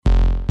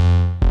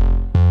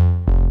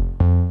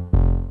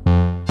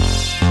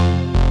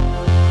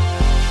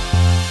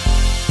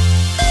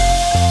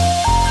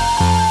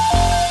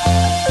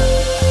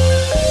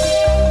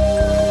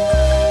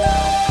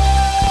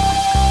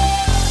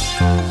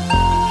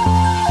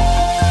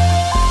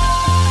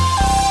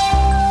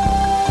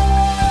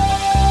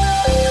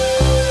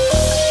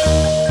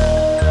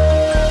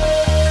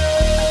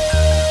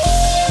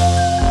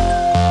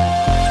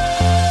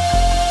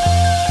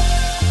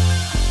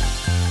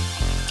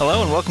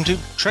welcome to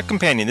Trek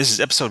Companion. This is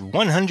episode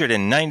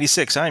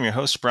 196. I'm your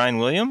host, Brian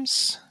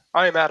Williams.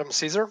 I am Adam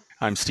Caesar.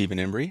 I'm Stephen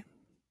Embry.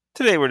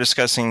 Today we're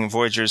discussing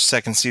Voyager's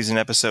second season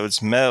episodes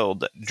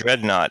Meld,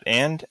 Dreadnought,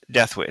 and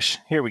Deathwish.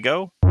 Here we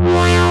go.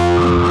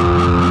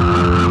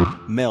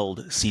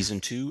 Meld, Season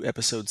 2,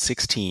 Episode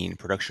 16,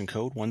 Production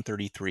Code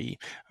 133.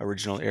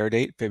 Original air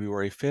date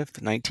February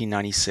 5th,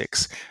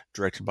 1996.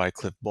 Directed by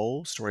Cliff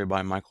Bole, story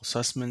by Michael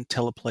Sussman,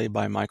 teleplay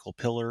by Michael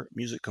Piller,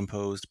 music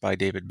composed by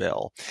David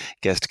Bell.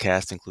 Guest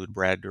cast include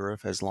Brad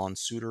Dourif as Lon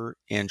Suter,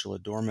 Angela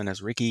Dorman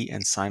as Ricky,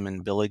 and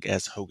Simon Billig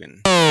as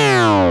Hogan.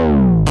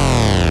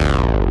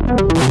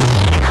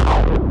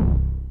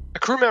 A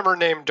crew member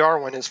named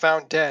Darwin is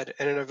found dead,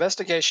 and an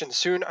investigation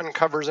soon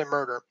uncovers a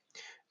murder.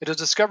 It is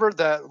discovered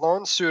that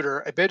Lon Suter,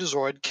 a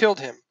Betazoid,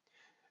 killed him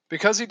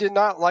because he did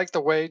not like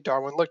the way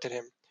Darwin looked at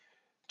him.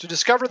 To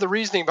discover the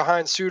reasoning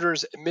behind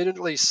Suter's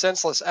admittedly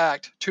senseless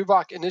act,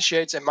 Tuvok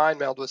initiates a mind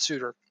meld with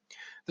Suter.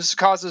 This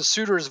causes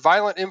Suter's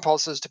violent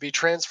impulses to be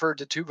transferred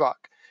to Tuvok,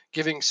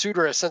 giving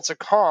Suter a sense of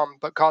calm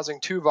but causing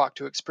Tuvok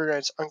to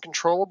experience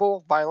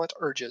uncontrollable violent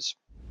urges.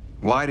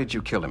 Why did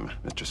you kill him,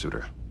 Mr.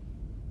 Suter?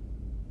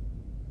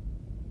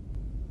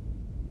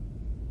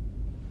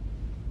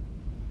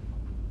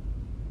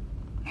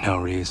 No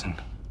reason.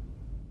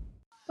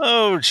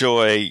 Oh,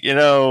 joy. You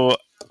know,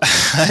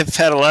 I've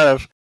had a lot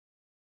of,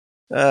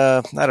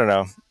 I don't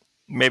know,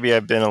 maybe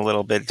I've been a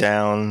little bit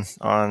down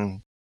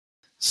on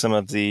some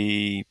of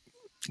the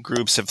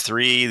groups of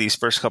three, these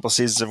first couple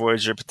seasons of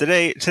Voyager, but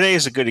today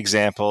is a good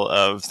example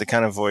of the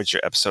kind of Voyager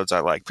episodes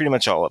I like, pretty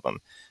much all of them.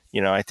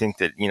 You know, I think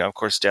that, of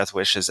course,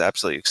 Deathwish is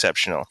absolutely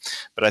exceptional,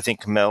 but I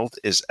think Meld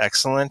is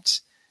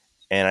excellent,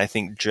 and I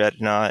think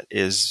Dreadnought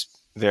is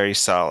very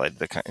solid.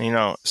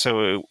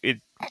 So it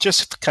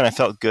just kind of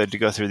felt good to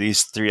go through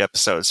these three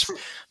episodes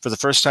for the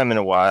first time in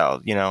a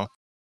while. It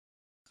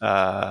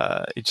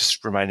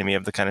just reminded me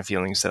of the kind of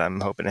feelings that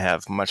I'm hoping to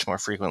have much more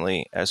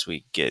frequently as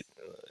we get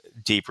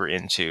deeper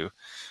into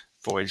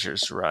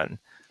Voyager's run.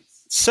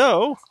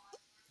 So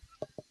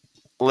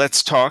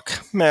let's talk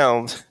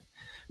Meld.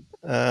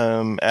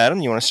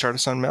 Adam, you want to start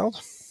us on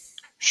Meld?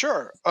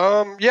 Sure.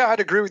 Yeah, I'd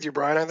agree with you,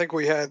 Brian. I think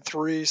we had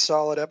three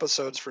solid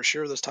episodes for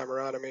sure this time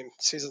around. I mean,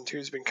 season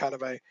 2's been kind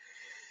of a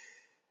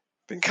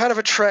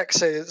trek,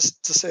 to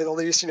say the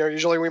least.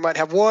 Usually we might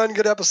have one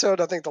good episode.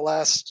 I think the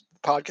last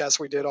podcast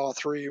we did, all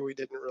three, we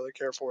didn't really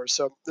care for.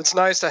 So it's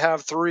nice to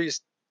have three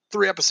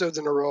episodes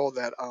in a row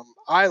that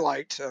I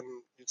liked, and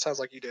it sounds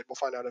like you did. We'll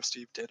find out if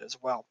Steve did as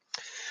well.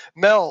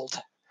 Meld.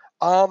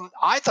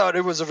 I thought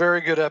it was a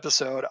very good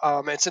episode.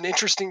 It's an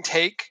interesting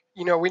take.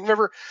 We've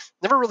never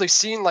really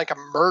seen like a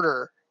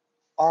murder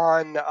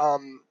on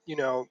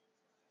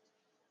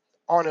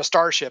on a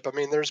starship. I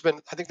mean, I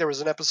think there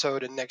was an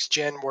episode in Next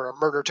Gen where a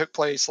murder took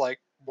place like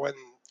when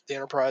the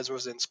Enterprise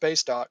was in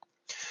space dock.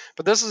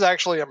 But this is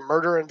actually a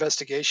murder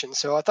investigation.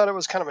 So I thought it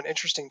was kind of an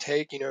interesting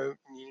take. You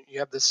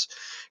have this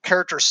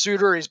character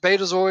Suter, he's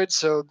Betazoid,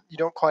 so you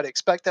don't quite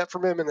expect that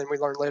from him. And then we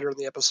learn later in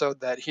the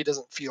episode that he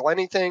doesn't feel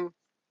anything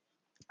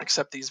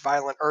except these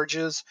violent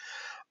urges.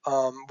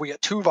 We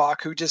get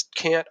Tuvok, who just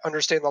can't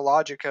understand the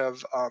logic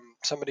of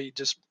somebody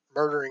just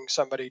murdering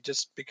somebody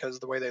just because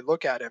of the way they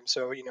look at him.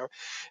 So,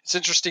 it's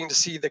interesting to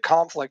see the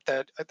conflict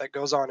that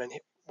goes on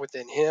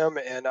within him.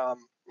 And,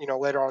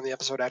 later on in the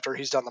episode after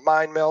he's done the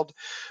mind meld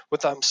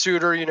with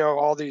Suter,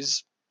 all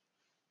these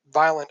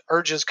violent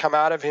urges come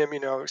out of him,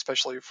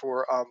 especially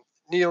for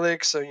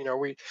Neelix. So,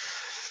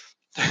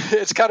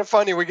 it's kind of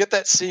funny. We get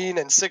that scene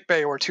in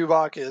sickbay where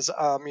Tuvok is,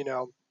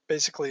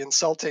 basically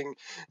insulting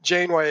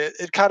Janeway.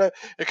 It kind of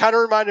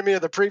reminded me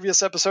of the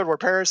previous episode where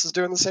Paris is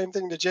doing the same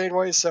thing to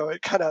Janeway, so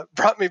it kind of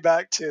brought me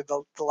back to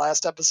the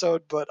last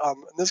episode. But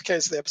in this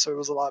case, the episode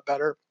was a lot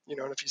better,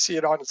 and if you see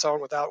it on its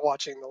own without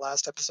watching the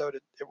last episode,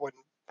 it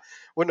wouldn't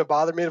have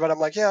bothered me. But I'm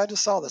like, yeah, I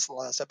just saw this in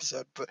the last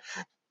episode. But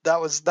that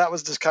was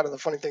just kind of the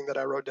funny thing that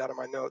I wrote down in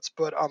my notes.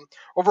 But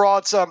overall,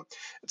 it's not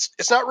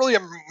really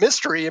a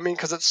mystery. I mean,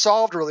 because it's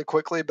solved really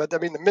quickly. But I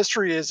mean, the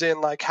mystery is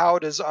in like how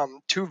does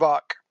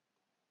Tuvok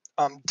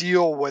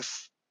deal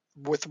with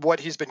what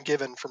he's been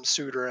given from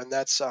Suter, and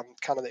that's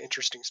kind of the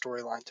interesting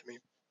storyline to me.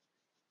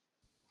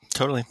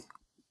 Totally.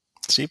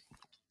 Steve?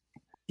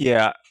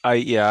 Yeah, I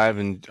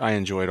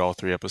enjoyed all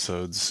three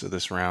episodes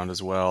this round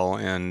as well,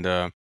 and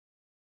I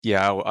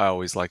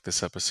always like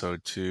this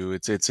episode too.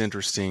 It's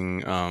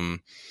interesting.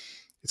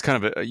 It's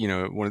kind of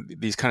one of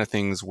these kind of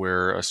things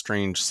where a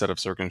strange set of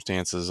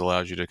circumstances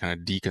allows you to kind of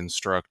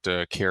deconstruct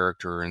a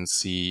character and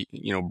see,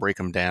 break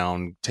them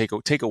down,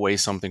 take away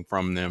something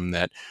from them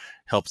that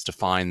helps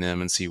define them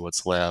and see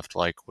what's left,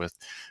 like with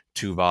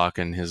Tuvok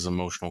and his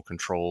emotional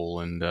control,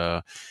 and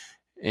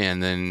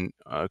then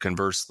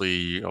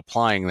conversely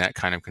applying that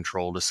kind of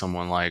control to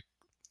someone like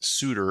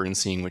Suter and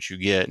seeing what you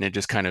get, and it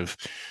just kind of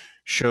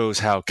shows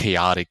how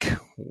chaotic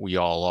we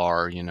all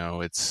are. We're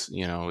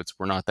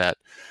not that,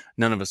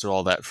 none of us are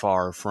all that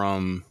far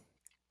from,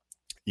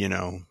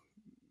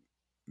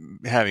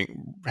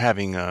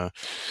 having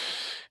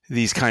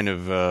these kind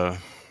of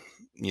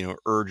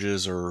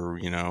urges or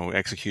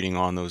executing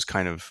on those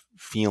kind of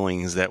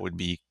feelings that would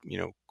be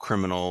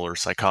criminal or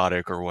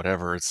psychotic or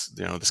whatever. It's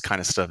this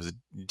kind of stuff is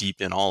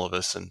deep in all of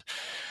us,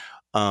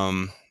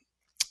 um,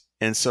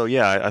 and so,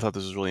 yeah, I thought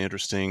this was really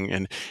interesting,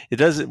 and it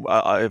does.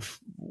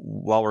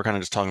 While we're kind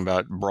of just talking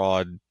about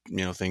broad,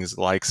 things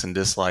likes and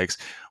dislikes,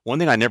 one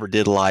thing I never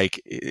did like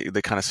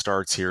that kind of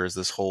starts here is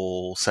this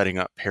whole setting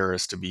up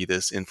Paris to be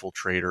this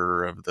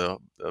infiltrator of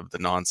the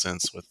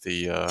nonsense with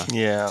the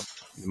Yeah.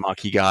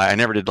 Maquis guy. I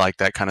never did like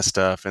that kind of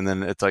stuff, and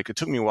then it's like it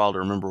took me a while to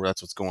remember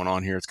that's what's going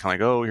on here. It's kind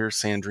of like, oh, here's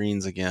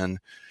Sandrine's again,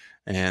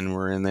 and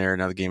we're in there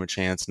another game of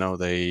chance. No,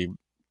 they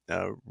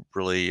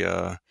really.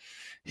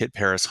 Hit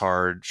Paris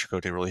hard.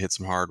 Chakotay really hits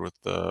him hard with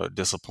the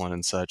discipline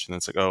and such. And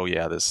it's like, oh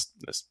yeah, this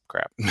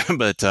crap.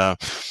 But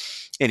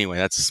anyway,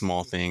 that's a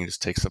small thing. It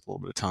just takes up a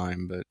little bit of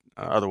time. But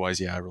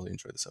otherwise, yeah, I really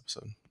enjoyed this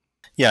episode.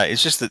 Yeah,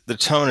 it's just that the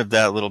tone of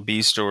that little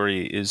B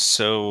story is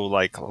so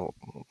like,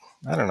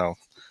 I don't know,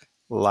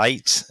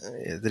 light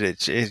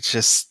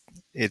that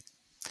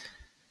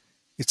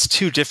it's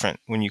too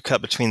different when you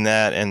cut between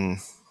that and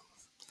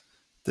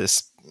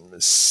this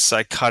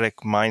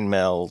psychotic mind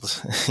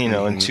meld,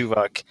 and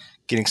Tuvok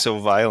getting so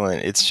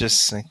violent. It's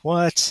just like,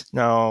 what?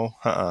 No,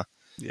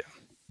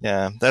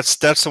 yeah. That's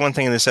the one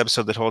thing in this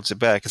episode that holds it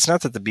back. It's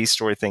not that the B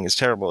story thing is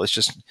terrible. It's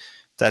just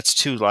that's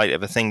too light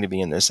of a thing to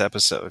be in this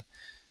episode.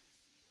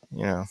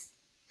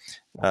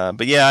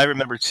 But yeah, I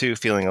remember too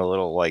feeling a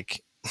little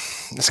like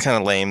it's kind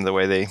of lame the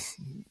way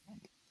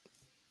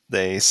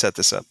they set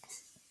this up.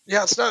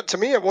 Yeah, it's not, to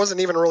me, it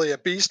wasn't even really a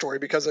B story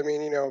because, I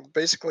mean,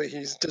 basically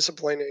he's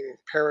disciplining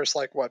Paris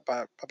by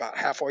about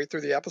halfway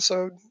through the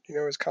episode.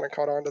 He's kind of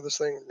caught on to this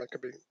thing.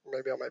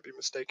 Maybe I might be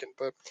mistaken,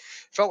 but it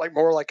felt like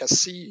more like a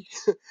C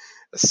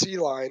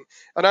line.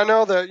 And I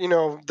know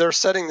that, they're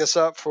setting this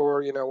up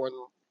for, when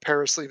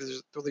Paris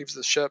leaves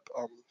the ship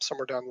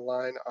somewhere down the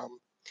line.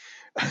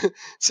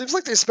 Seems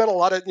like they spent a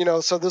lot of,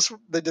 so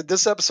they did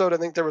this episode. I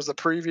think there was a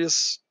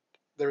previous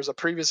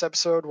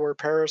episode where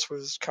Paris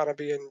was kind of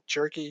being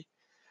jerky.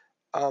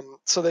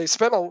 So they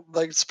spent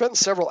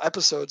several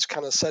episodes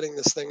kind of setting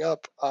this thing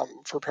up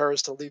for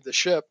Paris to leave the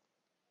ship.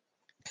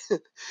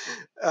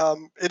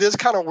 It is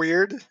kind of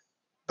weird,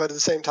 but at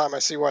the same time, I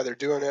see why they're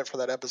doing it for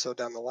that episode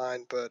down the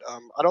line. But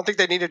I don't think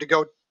they needed to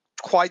go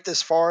quite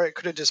this far. It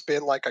could have just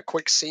been like a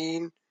quick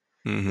scene.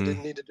 Mm-hmm. They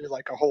didn't need to do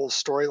like a whole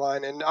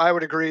storyline. And I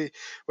would agree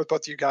with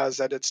both you guys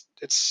that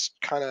it's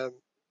kind of,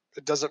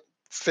 it doesn't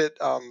fit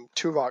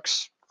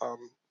Tuvok's.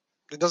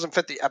 It doesn't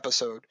fit the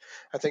episode.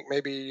 I think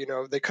maybe,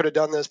 they could have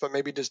done this, but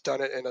maybe just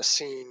done it in a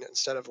scene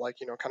instead of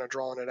kind of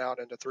drawing it out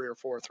into 3 or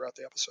 4 throughout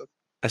the episode.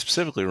 I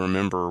specifically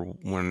remember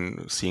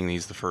when seeing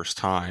these the first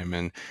time,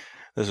 and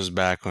this was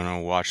back when I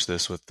watched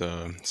this with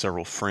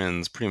several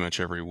friends pretty much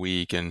every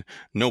week, and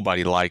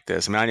nobody liked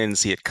this. I mean, I didn't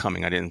see it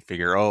coming. I didn't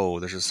figure, oh,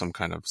 there's just some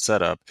kind of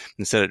setup.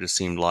 Instead, it just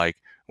seemed like,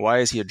 why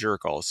is he a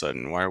jerk all of a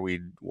sudden? Why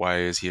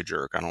is he a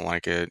jerk? I don't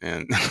like it.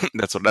 And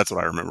that's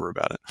what I remember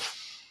about it.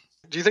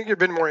 Do you think it'd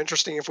been more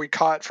interesting if we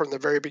caught from the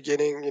very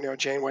beginning,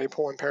 Janeway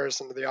pulling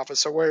Paris into the office,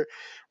 so where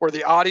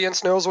the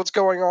audience knows what's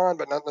going on,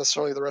 but not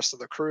necessarily the rest of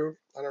the crew?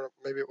 I don't know.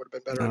 Maybe it would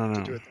have been better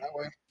to do it that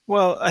way.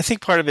 Well, I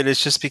think part of it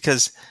is just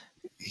because,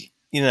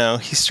 he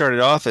started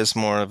off as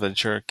more of a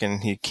jerk,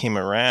 and he came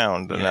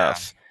around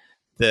enough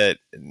that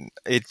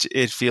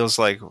it feels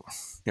like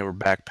we're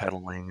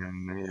backpedaling.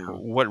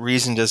 And what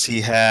reason does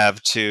he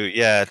have to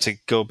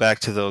go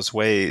back to those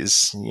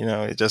ways?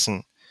 It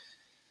doesn't.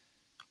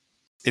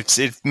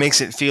 It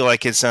makes it feel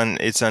like it's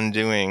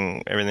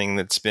undoing everything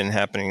that's been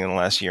happening in the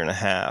last year and a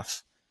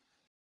half,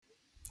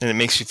 and it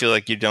makes you feel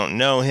like you don't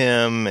know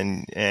him,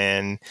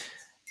 and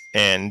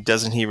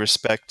doesn't he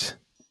respect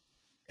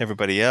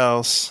everybody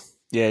else?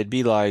 Yeah, it'd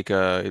be like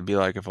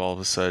if all of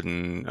a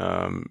sudden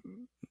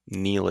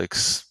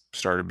Neelix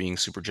started being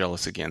super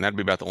jealous again. That'd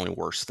be about the only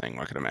worst thing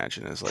I could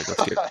imagine. Is like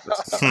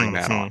let's bring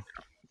that on.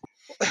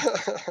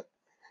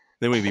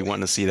 Then we'd be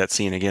wanting to see that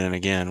scene again and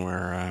again,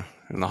 where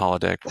in the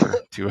holodeck,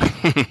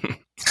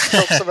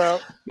 Helps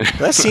about.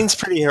 That scene's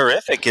pretty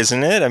horrific,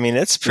 isn't it? I mean,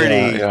 it's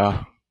pretty.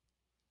 Yeah.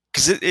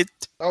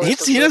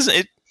 Because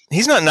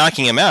he's not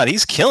knocking him out;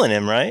 he's killing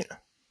him, right?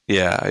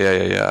 Yeah.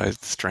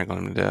 It's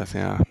strangling him to death.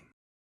 Yeah.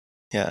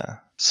 Yeah.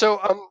 So,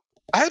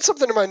 I had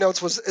something in my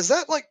notes. Is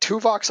that like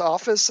Tuvok's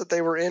office that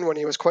they were in when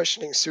he was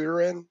questioning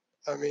Suter in?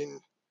 I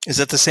mean, is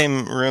that the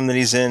same room that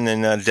he's in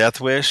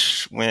Death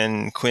Wish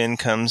when Quinn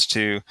comes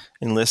to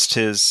enlist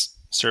his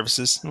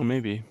services? Oh,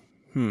 maybe.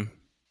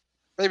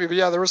 Maybe, but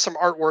yeah, there was some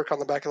artwork on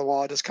the back of the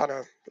wall. It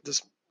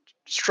just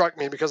struck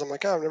me because I'm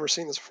like, oh, I've never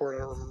seen this before.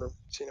 And I don't remember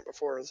seeing it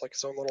before. It's like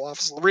his own little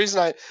office. And the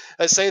reason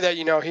I say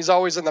that, he's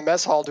always in the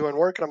mess hall doing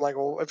work. And I'm like,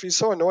 well, if he's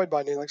so annoyed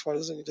by Neelix, why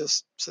doesn't he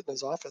just sit in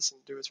his office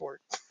and do his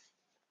work?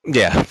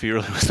 Yeah, if he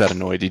really was that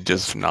annoyed, he'd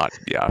just not,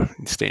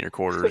 stay in your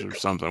quarters or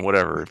something,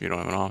 whatever, if you don't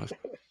have an office.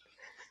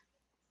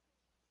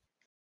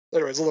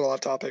 Anyways, a little off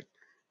topic.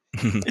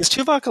 Is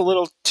Tuvok a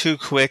little too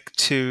quick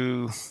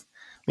to...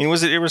 I mean,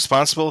 was it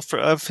irresponsible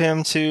of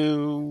him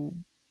to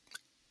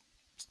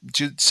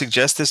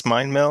suggest this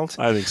mind meld?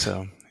 I think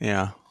so,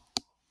 yeah.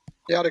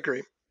 Yeah, I'd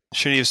agree.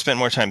 Should he have spent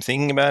more time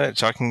thinking about it,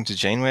 talking to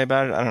Janeway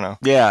about it? I don't know.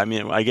 Yeah, I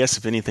mean, I guess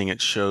if anything,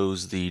 it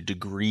shows the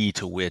degree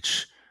to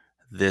which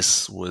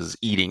this was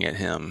eating at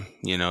him.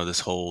 This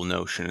whole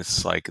notion.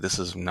 It's like, this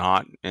is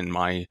not in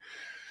my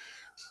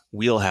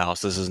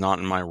wheelhouse. This is not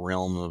in my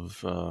realm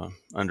of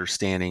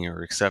understanding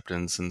or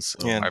acceptance, and so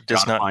I've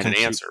got to find an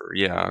answer.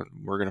 Yeah,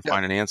 we're going to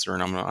find an answer,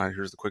 and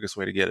here's the quickest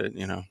way to get it.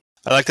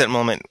 I like that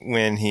moment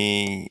when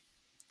he's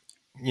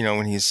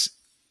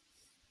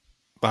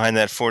behind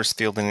that force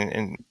field,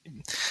 and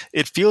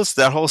it feels,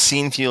 that whole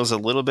scene feels a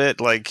little bit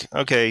like,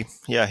 okay,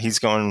 yeah, he's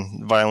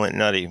going violent,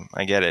 nutty.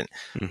 I get it,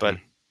 but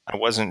I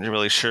wasn't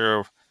really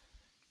sure.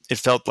 It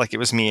felt like it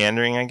was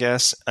meandering, I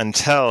guess,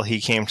 until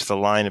he came to the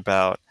line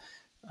about,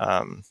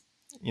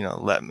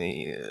 let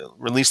me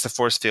release the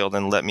force field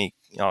and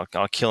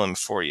I'll kill him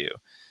for you.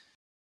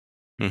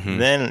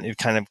 Then it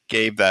kind of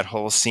gave that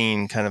whole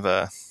scene kind of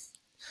a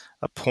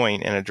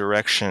point and a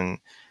direction,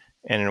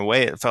 and in a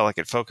way it felt like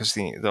it focused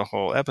the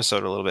whole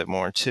episode a little bit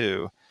more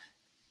too.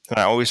 And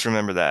I always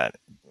remember that.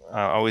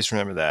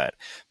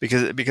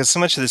 Because so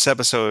much of this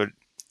episode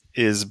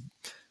is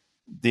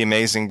the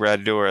amazing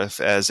Brad Dourif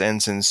as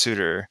Ensign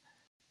Suter,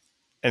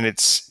 and it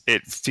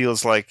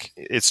feels like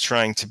it's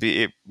trying to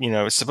be,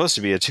 it's supposed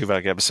to be a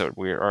Tuvok episode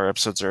where our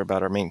episodes are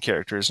about our main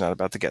characters, not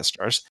about the guest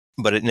stars,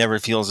 but it never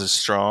feels as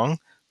strong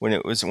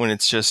when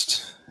it's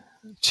just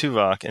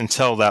Tuvok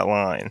until that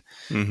line.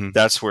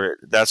 That's where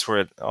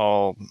it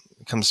all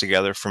comes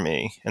together for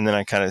me, and then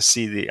I kind of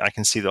I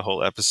can see the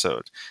whole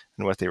episode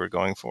and what they were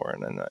going for,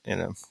 and then that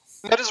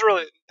is a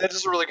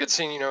really good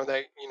scene.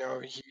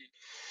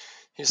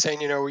 He's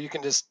saying, you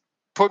can just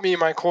put me in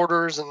my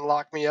quarters and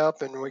lock me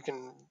up, and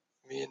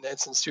me and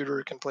Ensign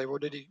Suter can play.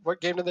 What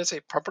game did they say?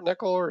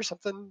 Pumpernickel or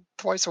something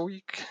twice a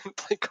week and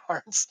play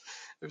cards.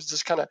 It was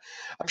just kind of,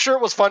 I'm sure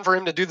it was fun for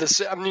him to do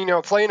this. I mean,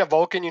 playing a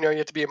Vulcan, you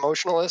have to be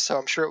emotionalist. So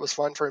I'm sure it was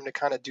fun for him to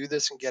kind of do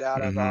this and get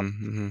out of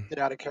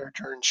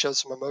character and show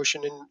some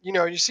emotion. And,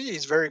 you see,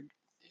 he's very,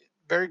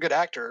 very good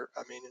actor.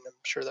 I mean, and I'm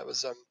sure that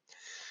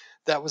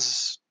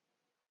was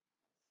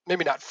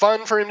maybe not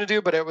fun for him to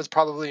do, but it was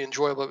probably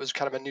enjoyable. It was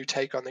kind of a new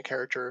take on the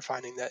character,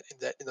 finding that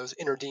those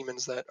inner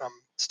demons that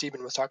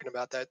Stephen was talking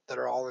about that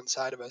are all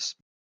inside of us.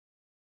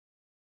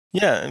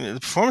 Yeah, I mean,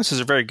 the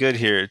performances are very good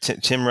here.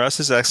 Tim Russ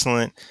is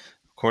excellent.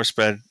 Of course,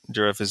 Brad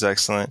Dourif is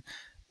excellent.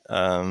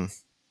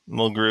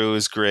 Mulgrew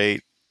is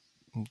great.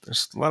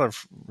 There's a lot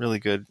of really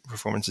good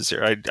performances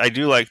here. I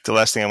do like, the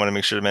last thing I want to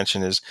make sure to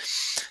mention is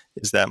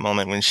that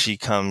moment when she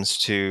comes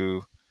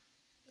to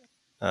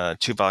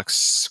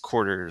Tuvok's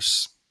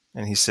quarters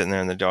and he's sitting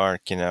there in the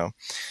dark, and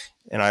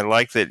I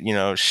like that,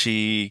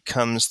 she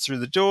comes through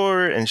the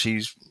door and she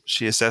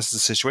assesses the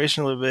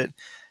situation a little bit,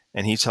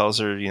 and he tells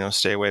her,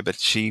 stay away, but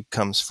she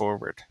comes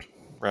forward,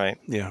 right?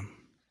 Yeah.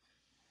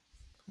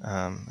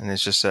 And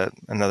it's just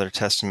another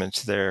testament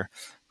to their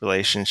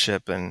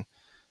relationship and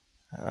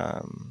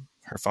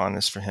her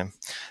fondness for him.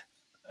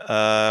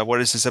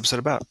 What is this episode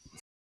about?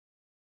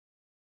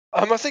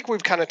 I think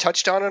we've kind of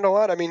touched on it a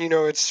lot. I mean,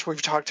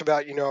 we've talked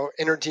about,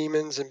 inner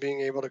demons and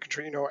being able to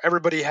control,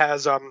 everybody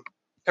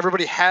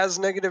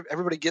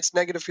gets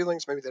negative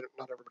feelings. Maybe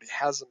not everybody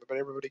has them, but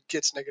everybody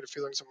gets negative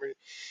feelings. And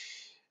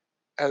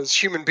as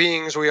human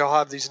beings, we all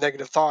have these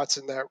negative thoughts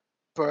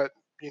but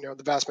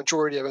the vast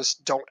majority of us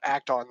don't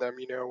act on them.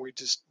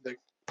 They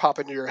pop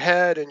into your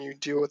head and you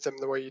deal with them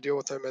the way you deal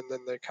with them, and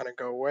then they kind of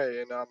go away.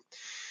 And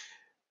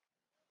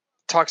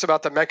talks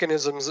about the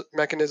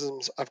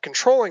mechanisms of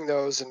controlling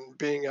those and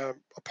being a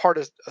part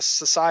of a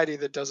society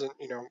that doesn't,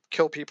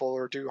 kill people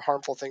or do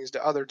harmful things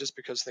to others just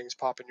because things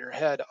pop in your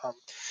head.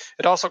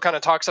 It also kind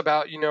of talks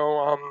about,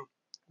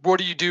 what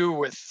do you do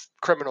with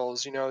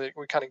criminals? We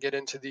kind of get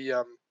into this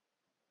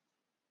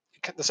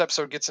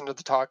episode gets into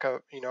the talk of,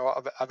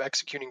 of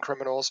executing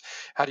criminals.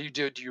 How do you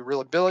do it? Do you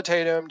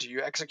rehabilitate them? Do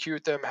you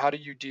execute them? How do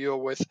you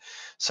deal with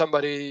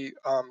somebody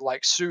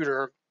like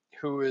Suter,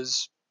 who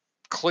is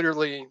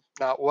clearly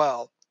not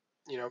well?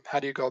 How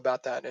do you go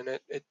about that? And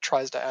it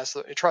tries to ask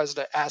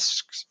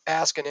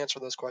and answer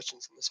those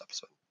questions in this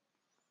episode.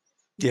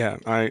 Yeah,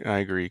 I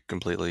agree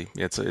completely.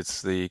 It's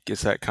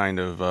that kind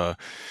of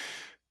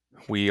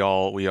we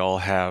all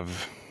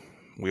have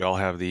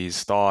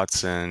these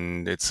thoughts,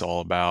 and it's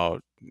all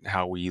about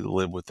how we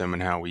live with them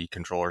and how we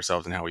control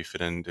ourselves and how we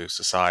fit into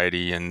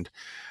society, and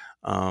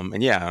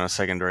yeah, on a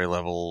secondary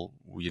level,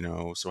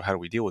 so how do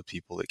we deal with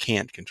people that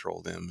can't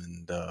control them?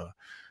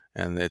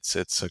 And it's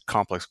a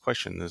complex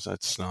question.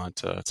 It's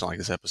not like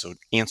this episode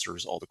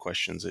answers all the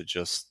questions. It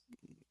just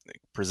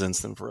presents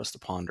them for us to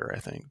ponder, I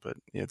think. But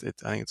I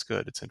think it's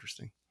good. It's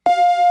interesting.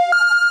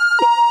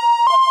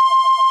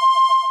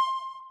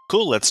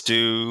 Cool. Let's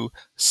do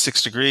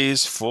 6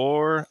 degrees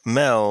for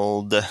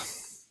Meld.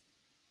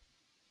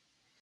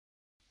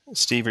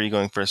 Steve, are you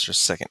going first or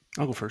second?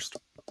 I'll go first.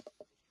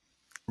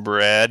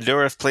 Brad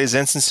Dourif plays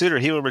Ensign Suter.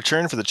 He will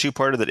return for the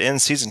two-parter that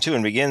ends Season 2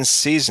 and begins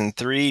Season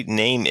 3.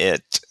 Name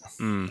it.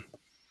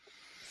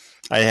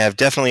 I have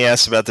definitely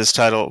asked about this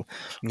title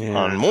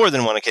on more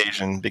than one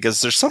occasion,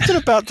 because there's something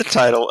about the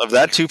title of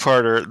that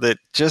two-parter that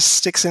just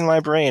sticks in my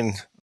brain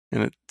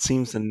And it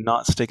seems to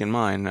not stick in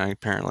mine,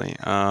 apparently.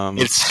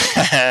 It's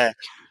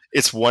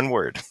it's one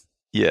word.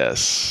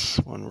 Yes,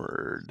 one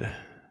word.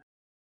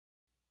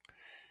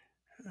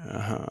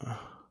 Uh-huh.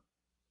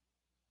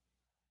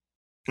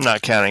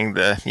 Not counting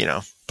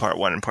the, part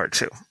 1 and part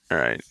 2. All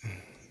right.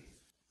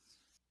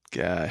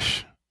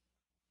 Gosh.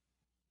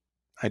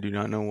 I do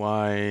not know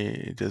why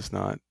it does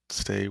not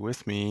stay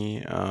with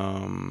me.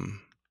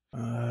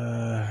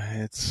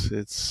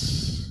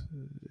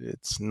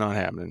 It's not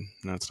happening.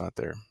 No, it's not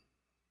there.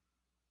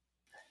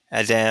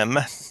 Adam.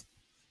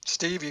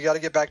 Steve, you got to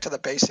get back to the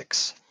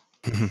basics.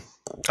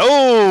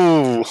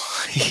 Oh,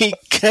 he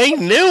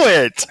knew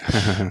it.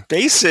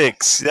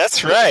 Basics.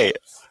 That's right.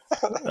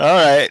 All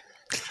right.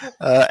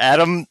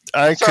 Adam,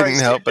 I Sorry, couldn't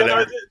Steve, help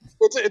but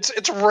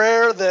it's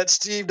rare that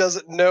Steve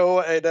doesn't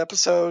know an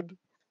episode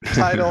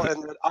title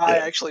and that I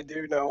actually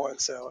do know one,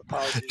 so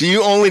apologies. Do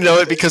you only know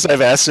it because I've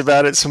asked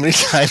about it so many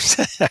times?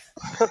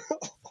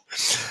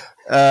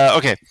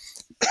 Okay.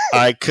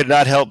 I could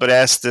not help but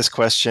ask this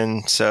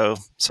question, so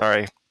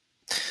sorry.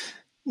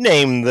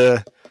 Name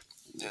the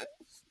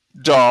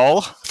doll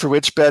for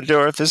which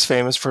Beddorf is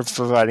famous for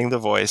providing the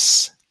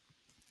voice.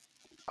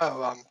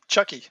 Oh,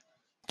 Chucky.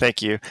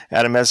 Thank you.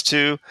 Adam has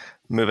 2.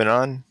 Moving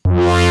on.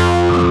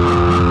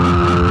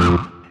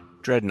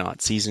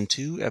 Dreadnought Season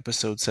 2,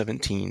 Episode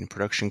 17,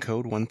 Production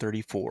Code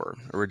 134.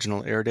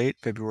 Original air date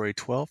February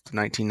 12th,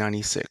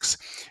 1996.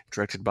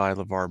 Directed by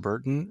LeVar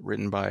Burton.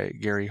 Written by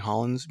Gary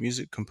Hollins.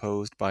 Music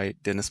composed by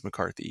Dennis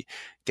McCarthy.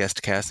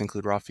 Guest cast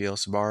include Raphael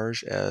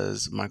Sbarge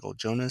as Michael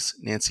Jonas,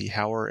 Nancy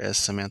Hauer as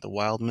Samantha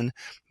Wildman,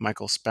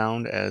 Michael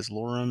Spound as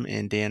Loram,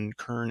 and Dan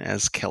Kern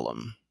as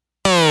Kellum.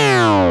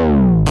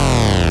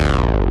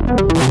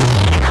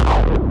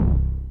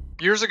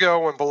 Years ago,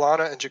 when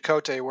B'Elanna and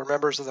Chakotay were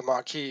members of the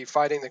Maquis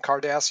fighting the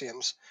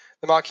Cardassians,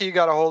 the Maquis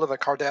got a hold of a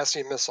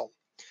Cardassian missile.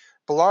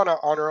 B'Elanna,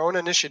 on her own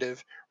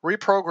initiative,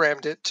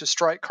 reprogrammed it to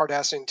strike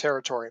Cardassian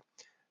territory.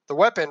 The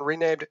weapon,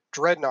 renamed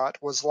Dreadnought,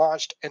 was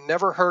launched and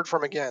never heard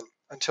from again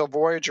until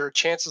Voyager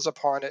chances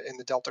upon it in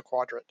the Delta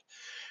Quadrant.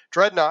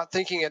 Dreadnought,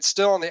 thinking it's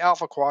still in the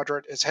Alpha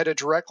Quadrant, is headed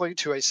directly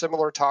to a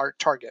similar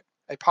target,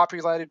 a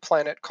populated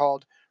planet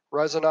called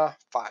Rezana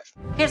 5.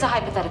 Here's a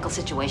hypothetical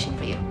situation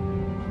for you.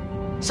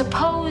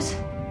 Suppose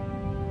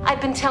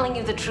I've been telling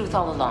you the truth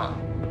all along,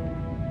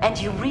 and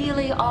you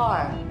really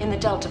are in the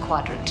Delta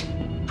Quadrant.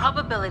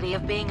 Probability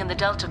of being in the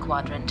Delta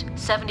Quadrant,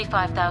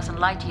 75,000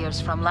 light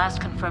years from last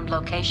confirmed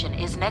location,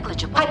 is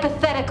negligible.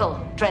 Hypothetical,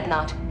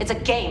 Dreadnought. It's a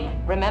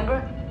game,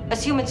 remember?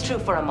 Assume it's true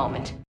for a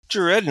moment.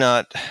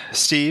 Dreadnought.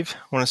 Steve,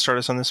 want to start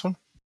us on this one?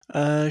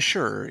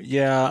 Sure.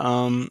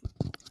 Yeah.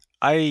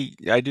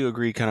 I do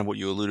agree kind of what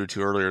you alluded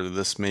to earlier, that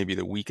this may be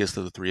the weakest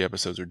of the 3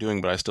 episodes we're doing,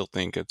 but I still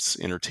think it's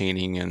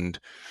entertaining and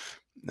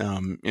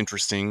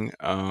interesting.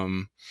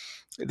 I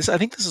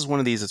think this is one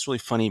of these that's really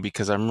funny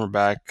because I remember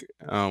back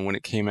when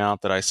it came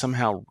out that I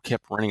somehow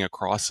kept running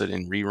across it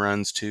in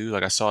reruns too.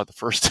 Like I saw it the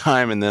first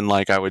time and then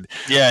like I would...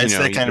 Yeah, it's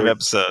that kind of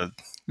episode.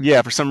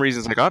 Yeah, for some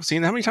reason it's like, oh,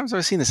 how many times have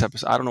I seen this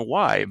episode? I don't know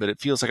why, but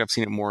it feels like I've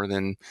seen it more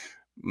than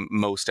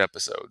most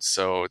episodes.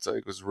 So it's like,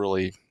 it was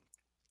really...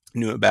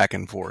 knew it back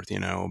and forth,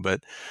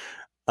 but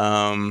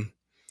I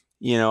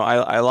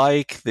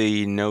like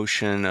the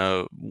notion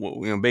of,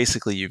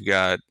 basically you've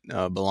got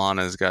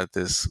B'Elanna's got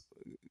this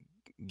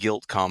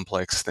guilt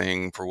complex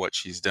thing for what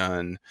she's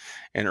done,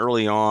 and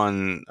early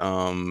on,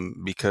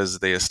 because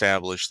they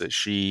established that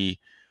she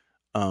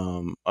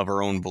of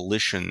her own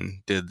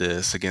volition did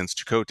this against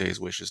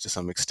Chakotay's wishes to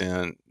some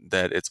extent,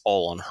 that it's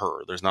all on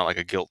her. There's not like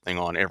a guilt thing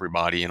on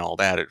everybody and all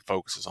that. It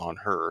focuses on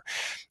her,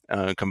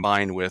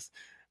 combined with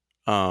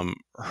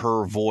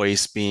her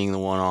voice being the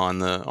one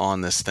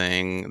on this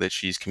thing that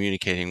she's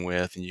communicating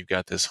with, and you've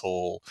got this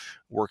whole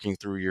working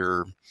through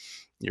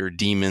your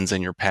demons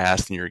and your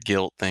past and your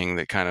guilt thing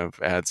that kind of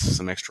adds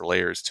some extra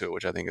layers to it,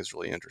 which I think is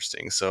really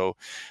interesting. So,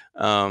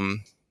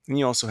 and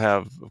you also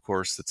have, of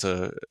course,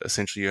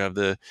 essentially you have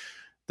the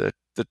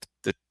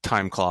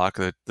time clock,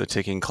 the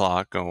ticking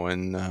clock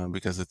going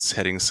because it's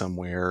heading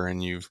somewhere,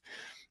 and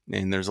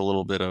there's a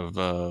little bit of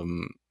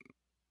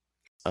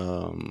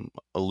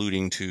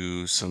alluding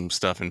to some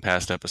stuff in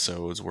past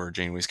episodes where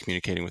Janeway's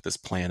communicating with this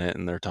planet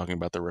and they're talking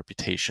about their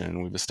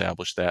reputation. We've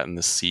established that in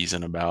this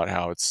season about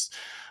how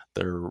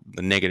the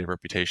negative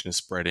reputation is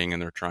spreading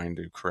and they're trying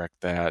to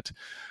correct that.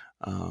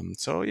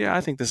 So yeah,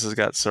 I think this has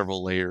got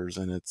several layers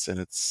and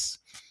it's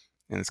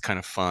kind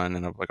of fun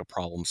and like a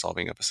problem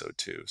solving episode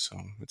too. So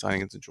I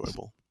think it's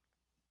enjoyable.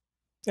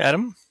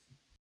 Adam?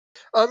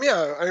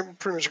 Yeah, I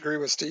pretty much agree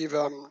with Steve.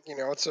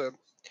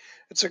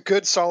 It's a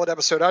good, solid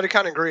episode. I'd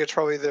kind of agree it's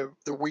probably the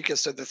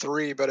weakest of the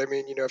 3, but I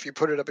mean, if you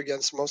put it up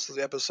against most of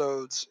the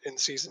episodes in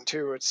season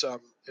 2,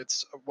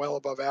 it's well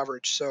above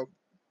average. So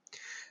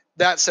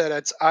that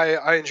said,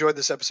 I enjoyed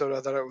this episode.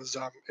 I thought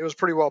it was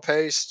pretty well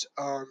paced.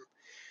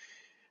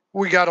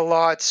 We got a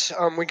lot.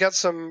 We got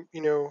some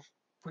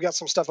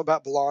stuff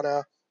about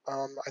B'Elanna.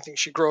 I think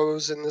she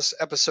grows in this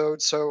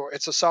episode, so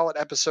it's a solid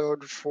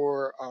episode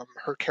for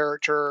her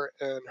character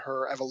and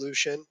her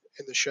evolution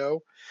in the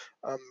show.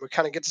 You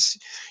kind of get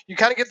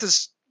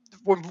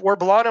where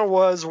B'Elanna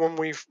was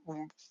when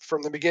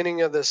from the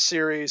beginning of the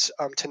series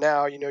to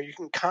now, you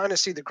can kind of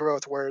see the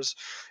growth. Whereas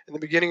in the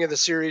beginning of the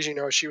series,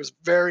 she was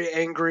very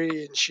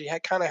angry and she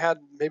had kind of had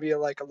maybe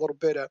like a little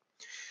bit of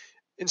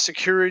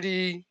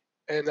insecurity,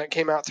 and that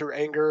came out through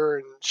anger,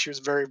 and she was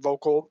very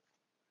vocal.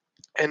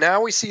 And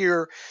now we see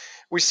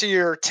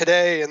her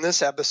today in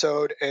this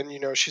episode, and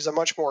she's a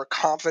much more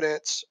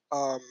confident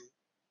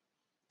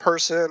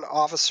person,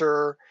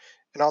 officer,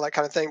 and all that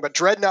kind of thing. But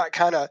Dreadnought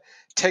kind of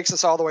takes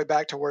us all the way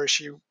back to where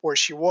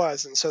she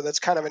was, and so that's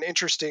kind of an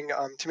interesting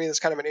to me. That's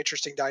kind of an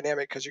interesting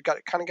dynamic, because you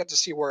kind of get to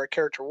see where a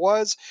character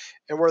was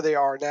and where they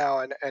are now,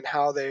 and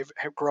how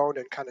have grown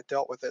and kind of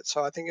dealt with it.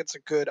 So I think it's a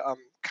good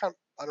kind of,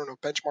 I don't know,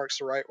 benchmark's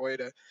the right way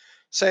to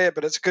say it,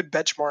 but it's a good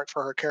benchmark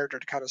for her character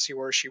to kind of see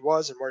where she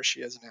was and where she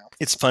is now.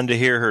 It's fun to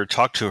hear her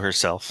talk to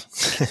herself.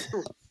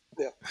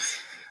 Yeah,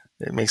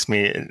 it makes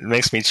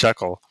me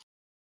chuckle.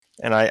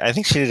 And I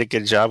think she did a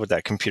good job with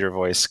that computer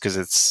voice, because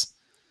it's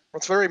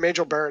very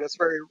Majel Barrett. It's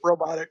very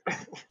robotic.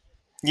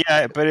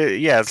 Yeah, but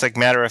it's like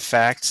matter of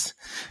fact,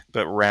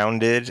 but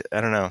rounded.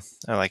 I don't know.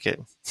 I like it.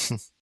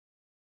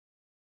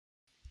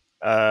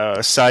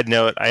 Side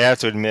note, I have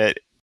to admit,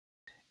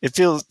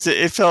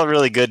 it felt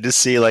really good to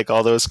see like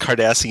all those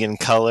Cardassian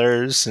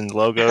colors and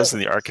logos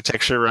and the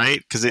architecture, right?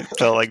 Because it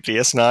felt like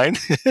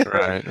DS9.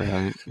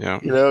 Right. Yeah.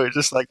 It's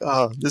just like,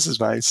 oh, this is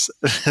nice.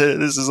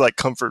 This is like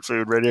comfort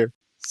food right here.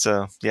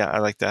 So yeah, I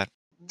like that.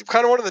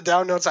 Kind of one of the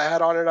down notes I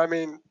had on it. I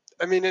mean,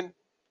 and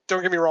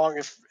don't get me wrong.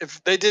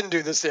 If they didn't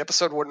do this, the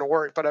episode wouldn't have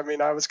worked. But I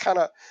mean, I was kind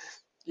of,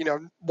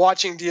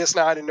 watching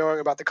DS9 and knowing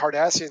about the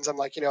Cardassians. I'm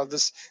like, they have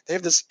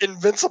this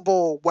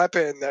invincible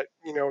weapon that,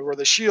 where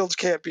the shields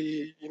can't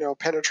be,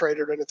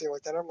 penetrated or anything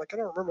like that. I'm like, I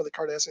don't remember the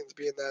Cardassians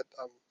being that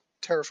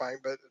terrifying.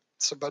 But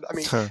I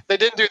mean, they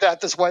didn't do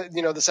that. This way,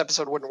 this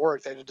episode wouldn't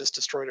work. They just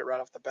destroyed it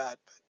right off the bat.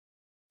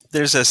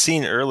 There's a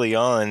scene early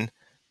on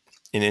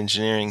in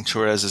Engineering.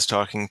 Torres is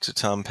talking to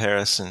Tom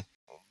Paris, and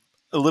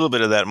a little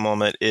bit of that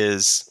moment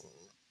is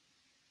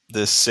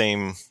this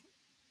same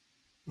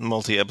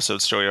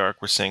multi-episode story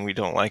arc we're saying we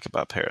don't like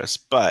about Paris,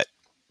 but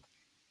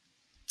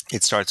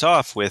it starts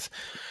off with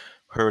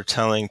her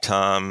telling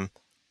Tom,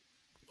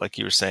 like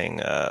you were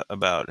saying,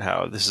 about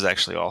how this is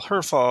actually all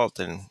her fault,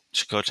 and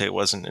Chakotay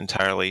wasn't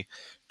entirely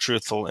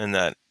truthful in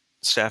that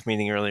staff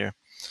meeting earlier.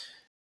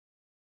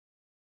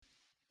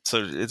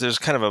 So there's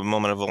kind of a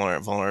moment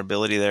of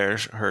vulnerability there,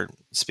 her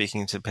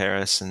speaking to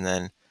Paris, and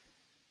then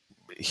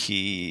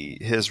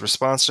his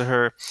response to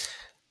her.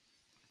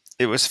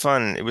 It was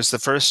fun. It was the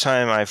first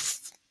time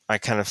I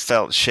kind of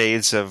felt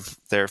shades of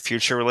their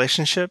future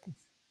relationship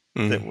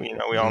that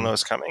we all know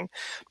is coming.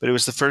 But it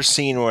was the first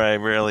scene where I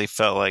really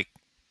felt like,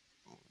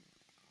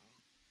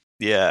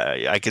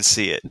 yeah, I could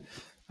see it.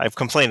 I've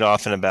complained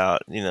often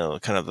about,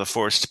 kind of the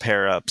forced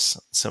pair-ups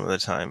some of the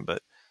time,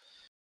 but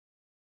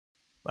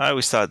I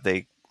always thought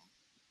they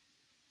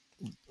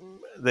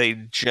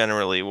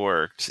generally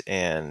worked,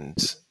 and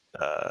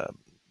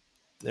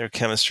their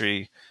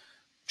chemistry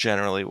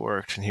generally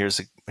worked. And here's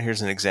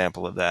an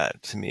example of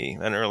that to me,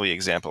 an early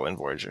example in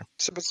Voyager.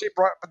 So, but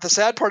the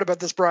sad part about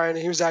this, Brian,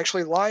 he was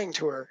actually lying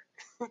to her.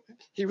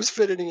 He was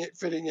fitting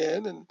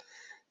in and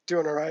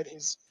doing all right.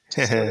 He's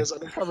doing his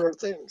undercover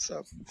thing.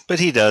 So, but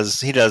he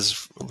does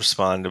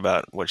respond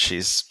about what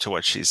she's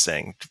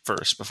saying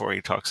first before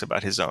he talks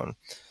about his own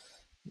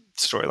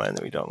storyline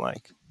that we don't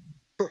like.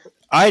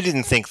 I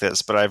didn't think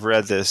this, but I've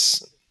read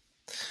this.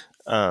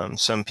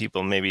 Some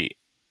people maybe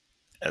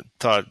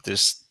thought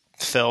this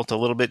felt a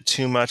little bit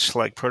too much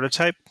like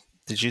Prototype.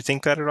 Did you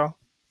think that at all?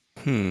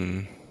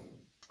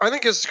 I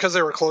think it's because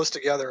they were close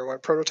together. When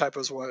Prototype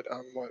was what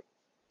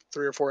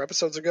 3 or 4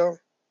 episodes ago?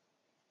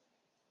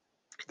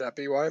 Could that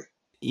be why?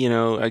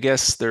 I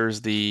guess there's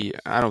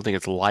I don't think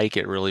it's like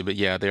it really, but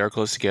yeah, they are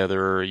close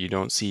together. You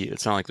don't see,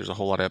 it's not like there's a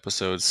whole lot of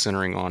episodes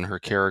centering on her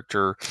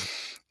character,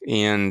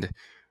 and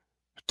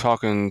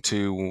talking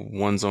to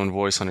one's own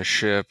voice on a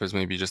ship is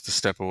maybe just a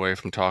step away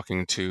from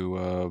talking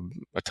to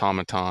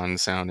automaton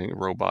sounding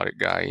robotic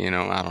guy.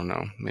 I don't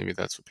know. Maybe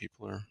that's what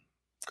people are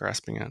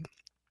grasping at.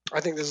 I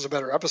think this is a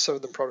better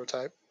episode than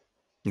Prototype.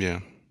 Yeah.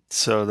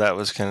 So that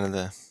was kind of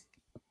the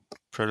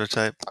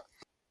Prototype.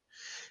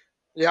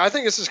 Yeah, I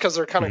think it's just because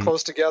they're kind of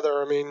close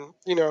together. I mean,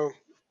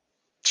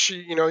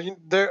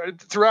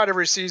 throughout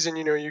every season,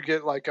 you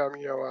get like a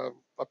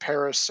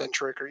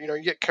Paris-centric, or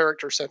you get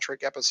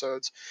character-centric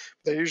episodes.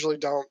 They usually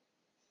don't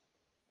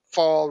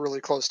fall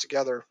really close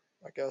together,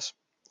 I guess,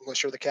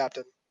 unless you're the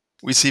captain.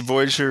 We see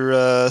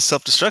Voyager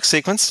self-destruct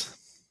sequence.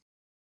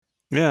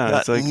 Yeah,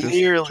 it's like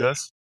nearly.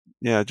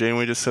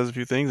 Janeway just says a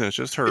few things, and it's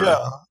just her.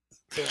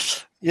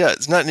 Yeah,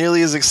 it's not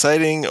nearly as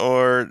exciting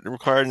or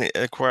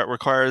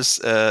requires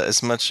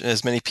as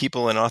many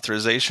people and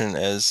authorization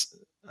as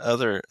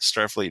other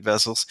Starfleet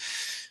vessels.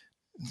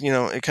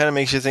 It kind of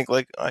makes you think,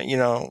 like,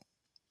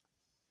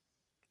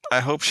 I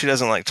hope she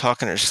doesn't like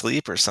talk in her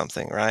sleep or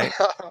something, right?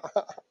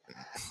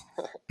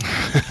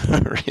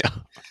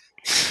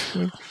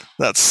 Yeah.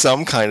 That's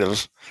some kind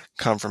of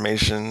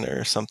confirmation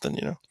or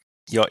something,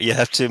 You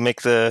have to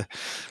make the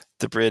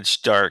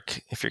bridge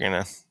dark if you're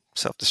gonna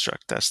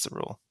self-destruct. That's the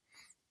rule.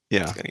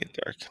 Yeah. It's going to get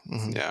dark.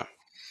 Mm-hmm. Yeah.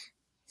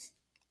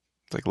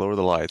 It's like lower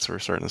the lights. We're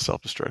starting the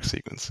self-destruct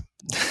sequence.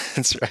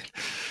 That's right.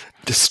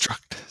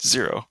 Destruct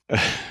 0.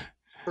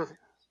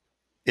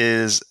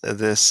 Is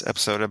this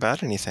episode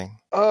about anything?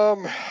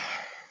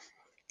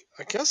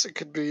 I guess it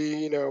could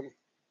be,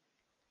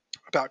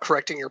 about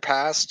correcting your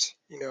past,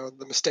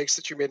 the mistakes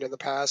that you made in the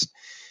past.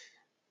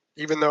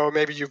 Even though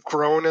maybe you've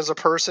grown as a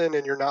person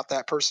and you're not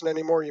that person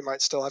anymore, you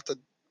might still have to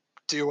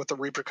deal with the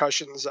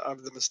repercussions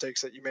of the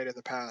mistakes that you made in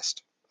the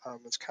past.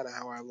 It's kind of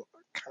how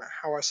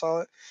I saw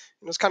it.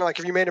 And it's kind of like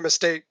if you made a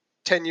mistake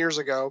 10 years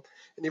ago,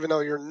 and even though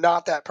you're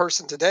not that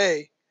person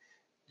today,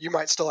 you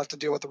might still have to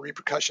deal with the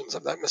repercussions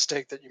of that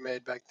mistake that you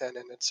made back then,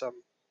 and it's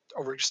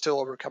still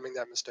overcoming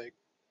that mistake.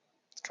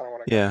 It's kind of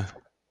what I got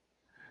from it.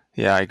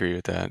 Yeah, I agree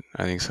with that.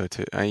 I think so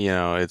too.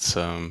 It's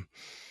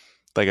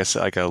like I said,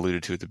 like I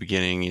alluded to at the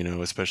beginning,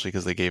 especially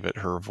because they gave it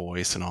her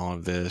voice and all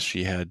of this,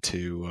 she had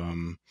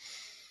to.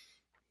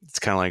 It's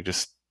kind of like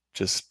just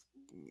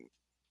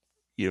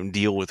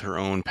deal with her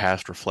own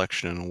past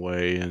reflection in a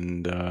way,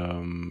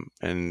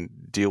 and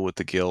deal with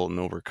the guilt and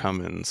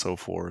overcome it and so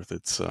forth.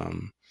 It's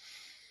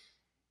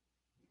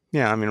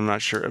yeah. I mean, I'm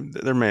not sure.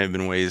 There may have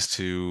been ways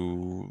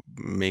to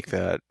make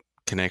that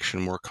connection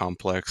more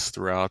complex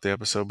throughout the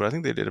episode, but I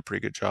think they did a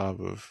pretty good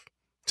job of.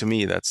 To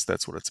me, that's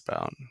what it's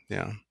about.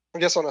 Yeah. I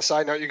guess on a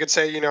side note, you could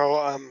say,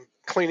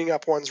 cleaning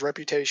up one's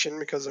reputation,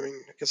 because I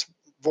guess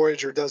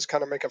Voyager does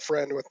kind of make a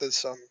friend with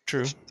this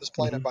True. this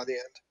planet by the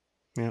end.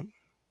 Yeah.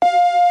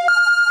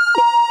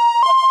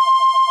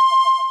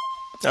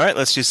 All right,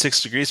 let's do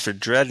 6 degrees for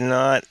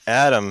Dreadnought.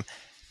 Adam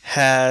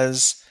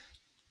has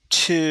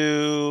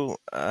 2.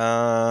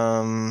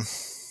 I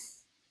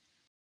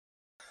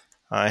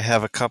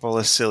have a couple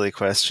of silly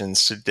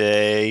questions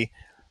today.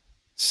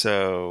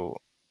 So,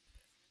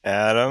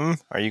 Adam,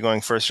 are you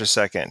going first or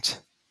second?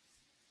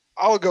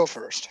 I'll go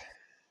first.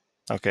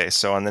 Okay,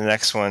 so on the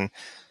next one,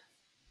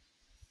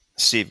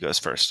 Steve goes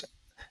first.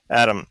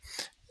 Adam,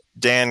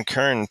 Dan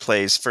Kern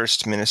plays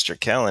First Minister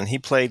Kellen. He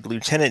played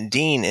Lieutenant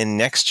Dean in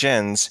Next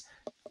Gen's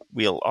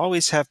We'll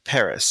Always Have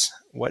Paris.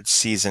 What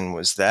season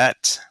was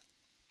that?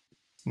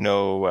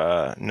 No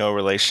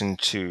relation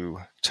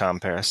to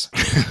Tom Paris.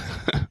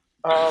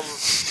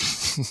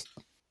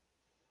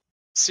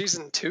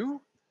 Season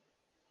 2?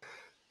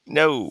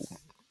 No.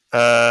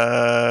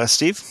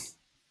 Steve?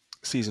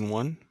 Season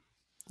 1?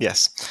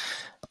 Yes.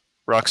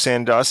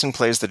 Roxanne Dawson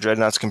plays the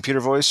Dreadnought's computer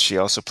voice. She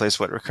also plays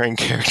what recurring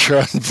character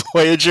on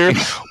Voyager?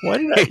 Why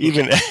did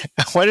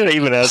I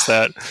even ask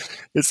that?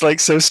 It's like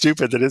so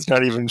stupid that it's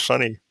not even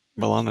funny.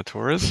 Milana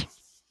Torres?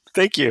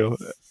 Thank you.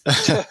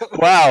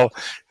 Wow.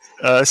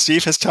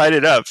 Steve has tied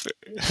it up.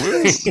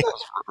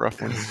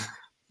 Rough one.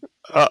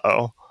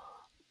 Uh-oh.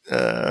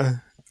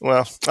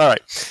 Well, all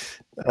right.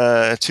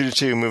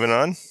 2-2, moving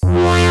on.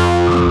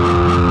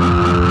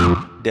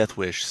 Death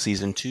Wish,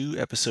 Season 2,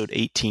 Episode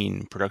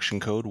 18, Production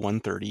Code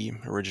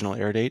 130. Original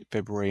air date,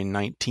 February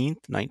 19th,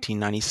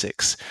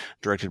 1996.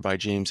 Directed by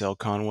James L.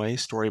 Conway.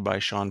 Story by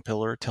Sean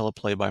Pillar.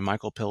 Teleplay by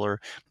Michael Pillar.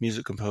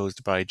 Music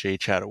composed by Jay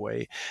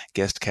Chataway.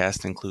 Guest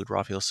cast include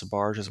Raphael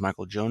Sbarge as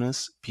Michael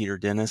Jonas, Peter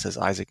Dennis as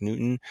Isaac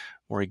Newton,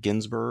 Maury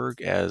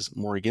Ginsburg as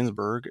Maury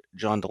Ginsburg,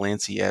 John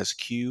Delancey as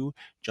Q,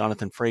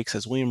 Jonathan Frakes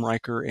as William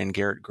Riker, and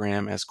Garrett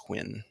Graham as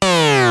Quinn.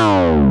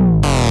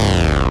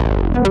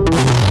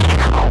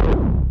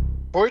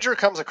 Voyager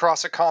comes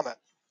across a comet,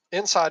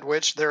 inside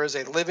which there is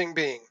a living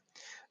being.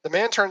 The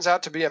man turns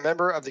out to be a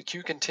member of the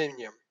Q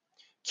Continuum.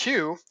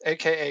 Q,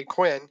 aka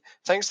Quinn,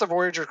 thanks the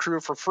Voyager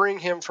crew for freeing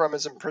him from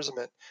his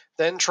imprisonment,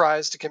 then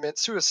tries to commit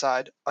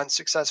suicide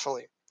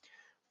unsuccessfully.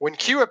 When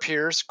Q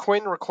appears,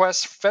 Quinn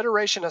requests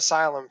Federation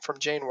asylum from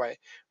Janeway,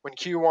 when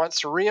Q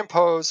wants to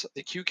reimpose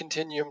the Q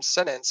Continuum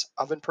sentence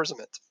of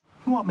imprisonment.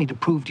 You want me to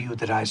prove to you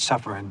that I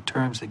suffer in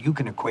terms that you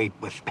can equate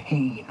with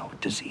pain or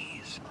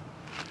disease.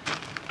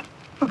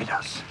 Look at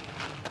us.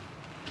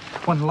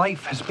 When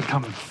life has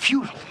become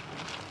futile,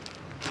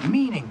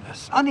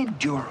 meaningless,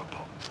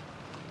 unendurable,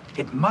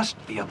 it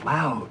must be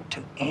allowed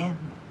to end.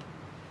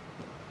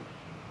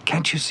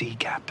 Can't you see,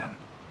 Captain?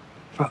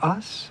 For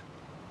us,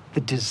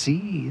 the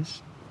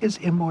disease is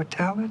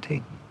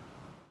immortality.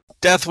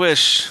 Death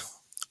Wish.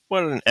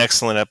 What an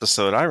excellent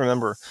episode. I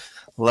remember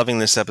loving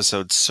this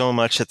episode so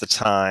much at the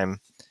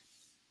time,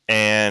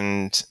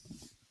 and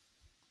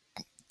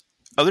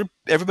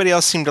everybody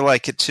else seemed to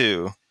like it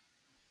too.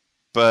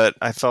 But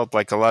I felt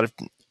like a lot of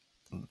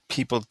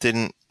people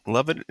didn't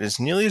love it as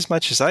nearly as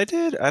much as I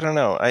did. I don't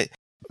know.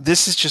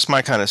 This is just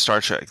my kind of Star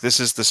Trek. This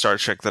is the Star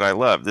Trek that I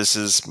love. This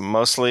is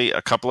mostly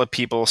a couple of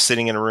people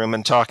sitting in a room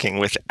and talking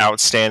with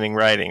outstanding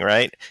writing,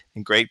 right?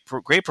 And great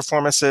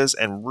performances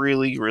and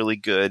really, really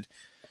good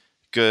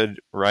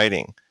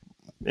writing.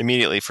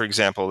 Immediately, for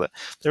example,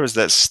 there was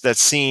that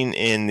scene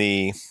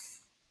in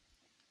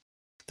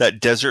that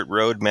Desert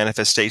Road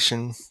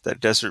manifestation, that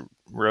Desert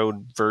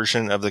Road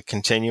version of the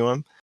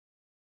Continuum.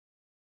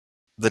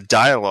 The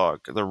dialogue,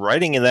 the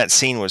writing in that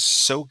scene was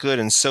so good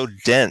and so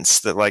dense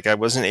that I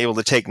wasn't able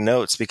to take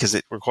notes because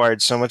it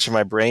required so much of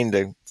my brain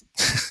to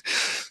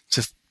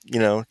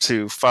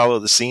to follow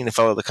the scene and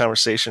follow the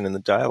conversation and the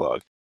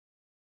dialogue.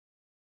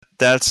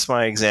 That's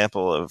my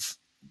example of,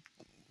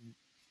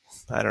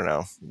 I don't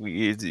know,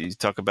 you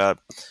talk about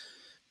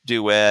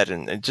Duet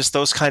and just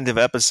those kind of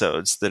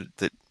episodes that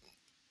the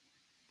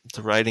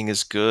writing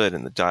is good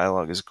and the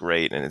dialogue is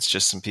great and it's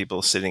just some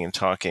people sitting and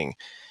talking,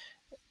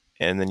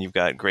 and then you've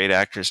got great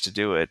actors to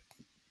do it.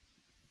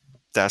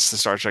 That's the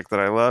Star Trek that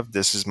I love.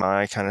 This is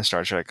my kind of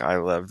Star Trek. I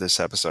love this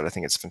episode. I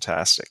think it's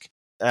fantastic.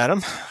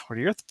 Adam, what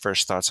are your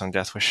first thoughts on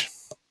Death Wish?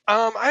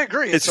 I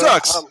agree. It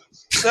sucks.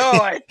 No,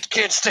 I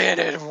can't stand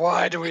it.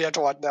 Why do we have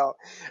to watch now?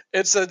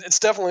 It's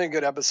definitely a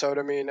good episode.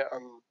 I mean,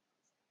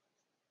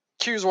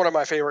 Q's one of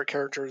my favorite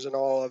characters in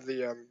all of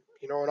the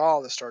in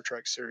all the Star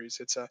Trek series.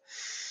 It's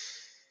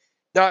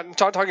not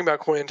talking about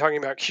Quinn, talking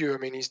about Q. I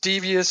mean, he's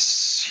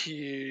devious,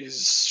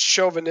 he's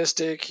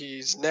chauvinistic,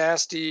 he's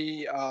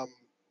nasty.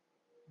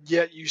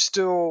 Yet you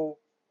still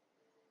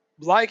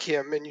like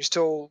him, and you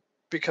still,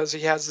 because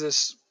he has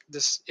this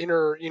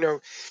inner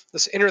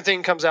this inner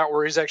thing comes out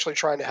where he's actually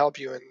trying to help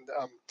you, and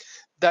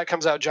that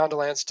comes out. John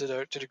DeLance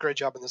did a great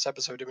job in this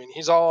episode. I mean,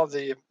 he's all of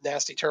the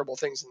nasty, terrible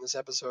things in this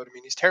episode. I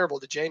mean, he's terrible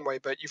to Janeway,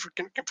 but you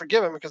can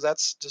forgive him because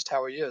that's just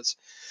how he is.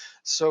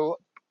 So,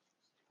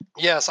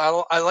 yes,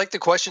 I like the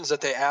questions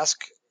that they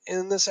ask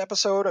in this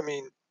episode. I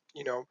mean,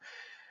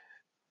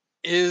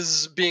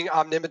 is being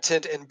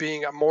omnipotent and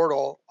being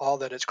immortal all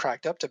that it's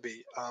cracked up to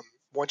be?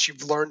 Once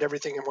you've learned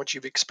everything and once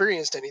you've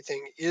experienced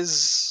anything,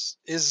 is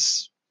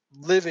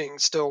living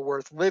still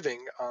worth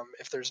living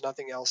if there's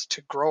nothing else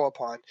to grow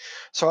upon?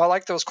 So I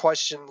like those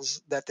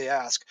questions that they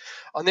ask.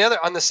 On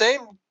the same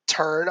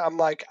turn, I'm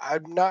like, I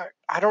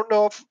don't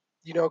know if,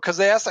 because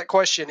they ask that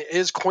question,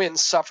 is Quinn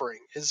suffering?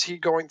 Is he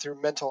going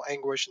through mental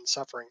anguish and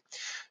suffering?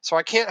 So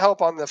I can't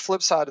help, on the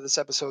flip side of this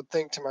episode,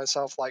 think to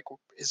myself, like,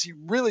 is he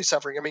really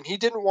suffering? I mean, he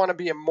didn't want to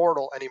be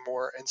immortal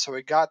anymore, and so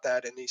he got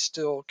that, and he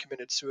still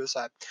committed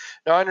suicide.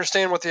 Now, I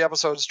understand what the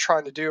episode is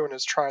trying to do and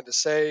is trying to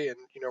say, and,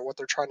 what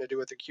they're trying to do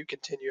with the Q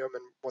continuum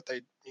and what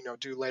they,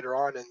 do later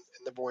on in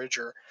the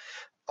Voyager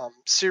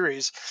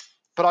series,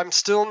 but I'm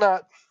still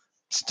not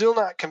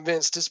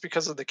convinced, just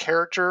because of the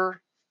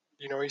character.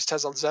 He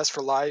has a zest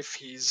for life.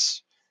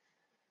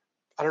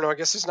 I don't know. I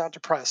guess he's not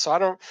depressed. So I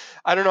don't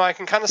know. I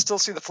can kind of still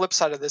see the flip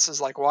side of this is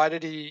like, why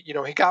did he,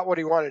 he got what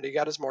he wanted. He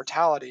got his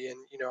mortality. And,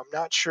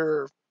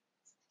 I'm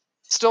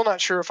still not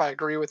sure if I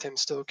agree with him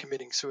still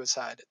committing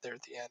suicide there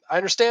at the end. I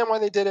understand why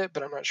they did it,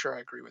 but I'm not sure I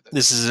agree with it.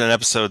 This is an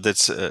episode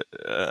that's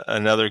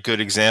another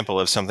good example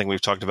of something we've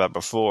talked about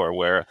before,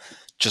 where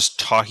just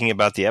talking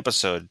about the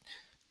episode,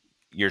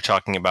 you're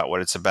talking about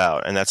what it's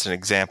about. And that's an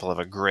example of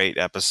a great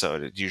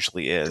episode. It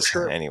usually is.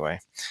 Sure. Anyway.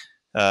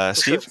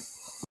 Steve? Sure.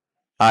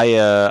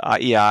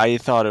 I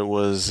thought it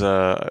was,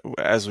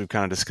 as we've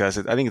kind of discussed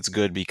it, I think it's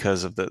good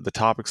because of the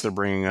topics they're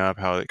bringing up,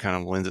 how it kind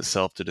of lends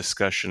itself to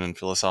discussion and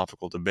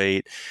philosophical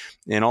debate,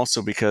 and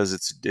also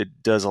because it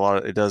does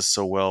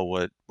so well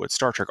what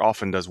Star Trek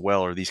often does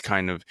well, are these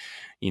kind of,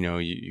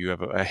 you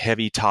have a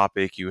heavy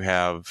topic, you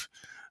have,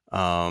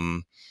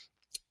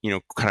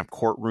 kind of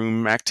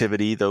courtroom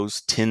activity.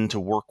 Those tend to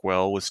work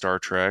well with Star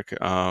Trek.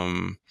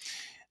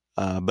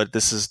 But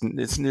this is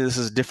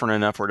different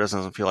enough where it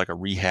doesn't feel like a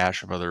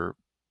rehash of other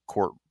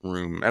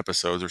courtroom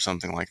episodes or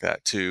something like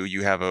that too.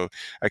 You have a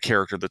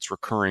character that's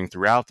recurring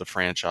throughout the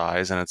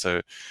franchise, and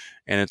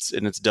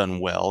it's done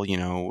well.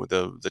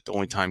 The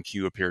only time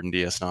Q appeared in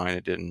DS9,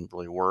 it didn't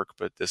really work,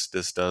 but this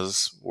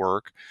does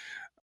work.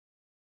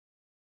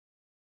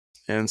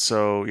 And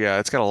so, yeah,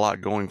 it's got a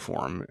lot going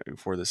for him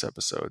for this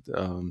episode.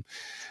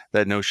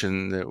 That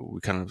notion that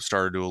we kind of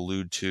started to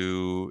allude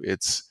to,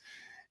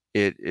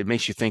 it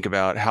makes you think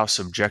about how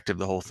subjective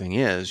the whole thing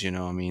is.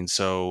 I mean,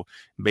 so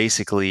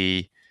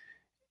basically,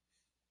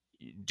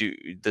 do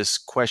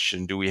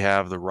we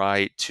have the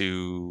right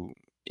to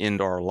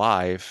end our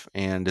life,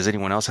 and does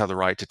anyone else have the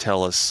right to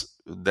tell us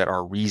that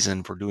our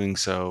reason for doing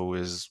so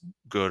is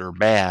good or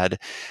bad?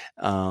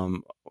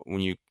 When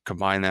you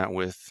combine that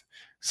with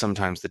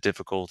sometimes the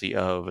difficulty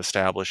of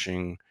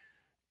establishing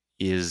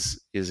is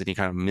any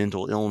kind of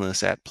mental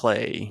illness at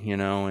play,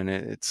 and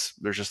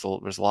there's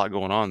a lot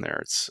going on there.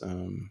 It's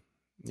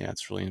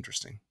it's really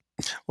interesting.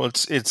 Well,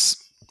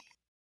 it's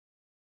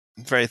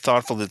very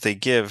thoughtful that they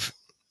give,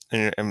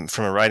 and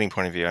from a writing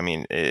point of view, I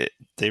mean,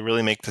 they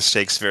really make the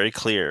stakes very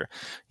clear.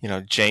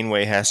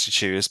 Janeway has to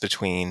choose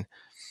between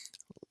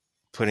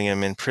putting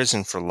him in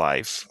prison for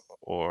life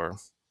or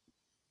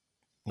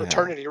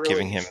eternity, really.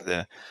 Giving him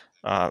the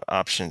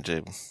option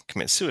to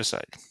commit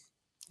suicide.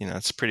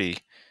 It's pretty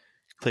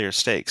clear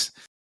stakes.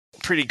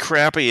 Pretty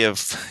crappy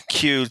of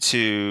Q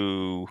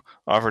to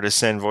offer to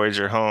send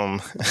Voyager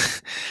home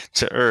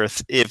to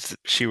Earth if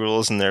she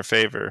rules in their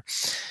favor.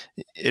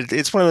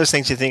 It's one of those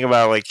things you think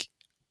about, like,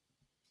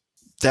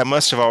 that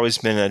must have always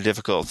been a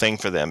difficult thing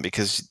for them,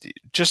 because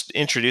just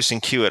introducing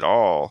Q at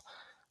all,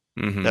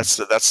 that's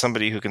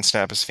somebody who can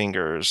snap his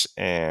fingers,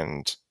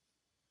 and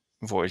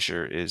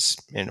Voyager is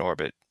in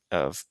orbit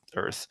of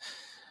Earth.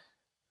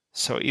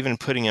 So even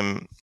putting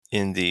him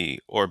in the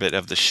orbit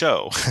of the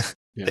show,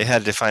 they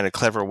had to find a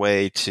clever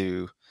way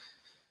to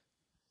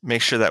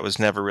make sure that was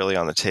never really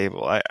on the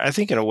table. I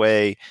think in a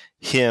way,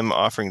 him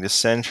offering to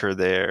send her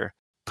there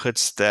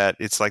puts that,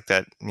 it's like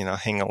that,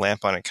 hang a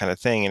lamp on it kind of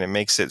thing, and it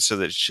makes it so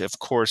that of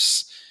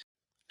course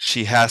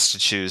she has to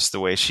choose the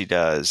way she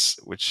does,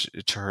 which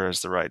to her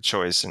is the right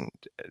choice, and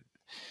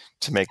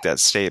to make that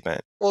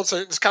statement. Well,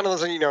 it's kind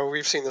of,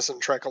 we've seen this in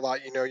Trek a lot.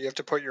 You have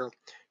to put your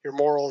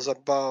morals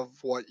above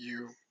what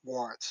you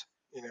want.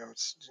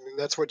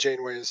 That's what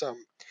Janeway has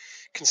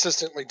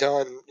consistently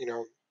done,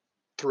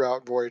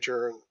 throughout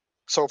Voyager and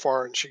so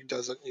far, and she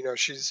doesn't,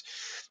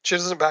 she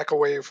doesn't back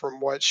away from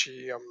what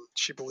she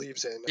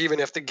believes in, even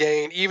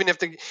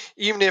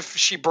if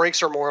she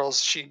breaks her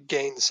morals, she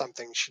gains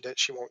something.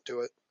 She won't do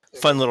it.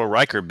 Fun little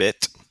Riker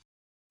bit.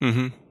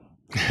 Mm-hmm.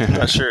 I'm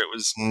not sure it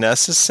was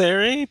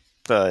necessary,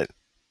 but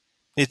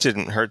it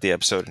didn't hurt the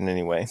episode in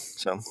any way.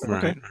 So, okay,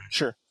 Right.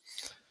 Sure.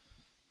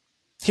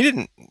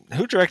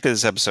 Who directed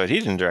this episode? He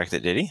didn't direct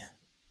it, did he?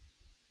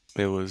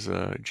 It was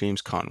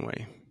James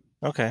Conway.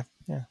 Okay,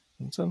 yeah.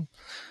 So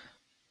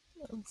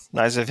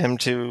nice of him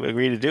to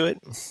agree to do it.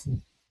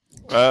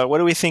 What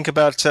do we think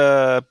about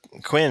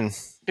Quinn?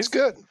 He's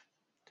good.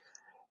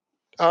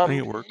 I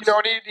think it works.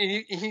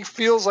 And he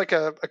feels like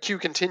a Q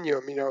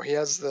continuum. He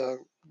has the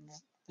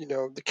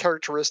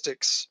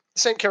characteristics,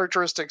 the same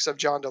characteristics of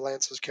John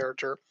DeLance's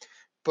character,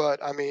 but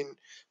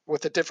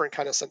with a different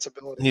kind of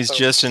sensibility. He's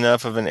just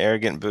enough of an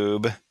arrogant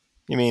boob.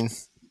 You mean?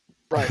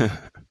 Right.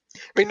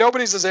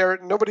 Nobody's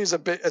a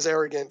bit as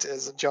arrogant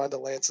as John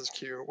DeLance's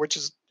Q, which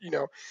is,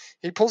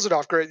 he pulls it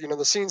off great.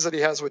 The scenes that he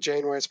has with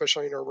Janeway,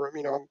 especially in her room,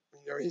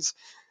 he's,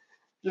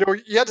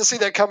 you had to see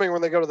that coming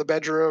when they go to the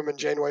bedroom and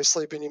Janeway's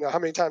sleeping. How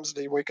many times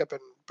did he wake up in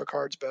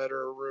Picard's bed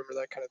or a room or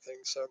that kind of thing?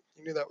 So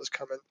you knew that was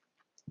coming.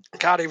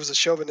 God, he was a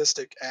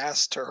chauvinistic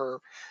ass to her,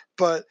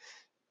 but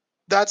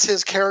that's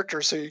his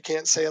character. So you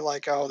can't say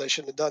like, oh, they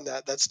shouldn't have done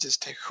that. That's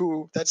just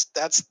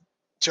that's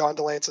John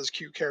DeLance's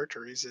Q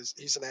character.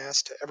 He's an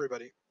ass to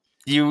everybody.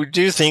 You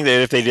do think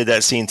that if they did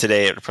that scene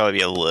today, it would probably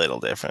be a little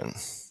different?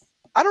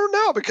 I don't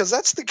know, because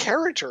that's the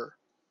character.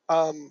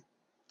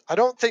 I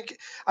don't think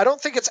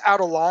it's out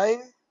of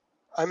line.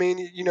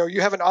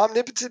 You have an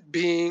omnipotent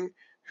being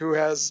who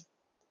has,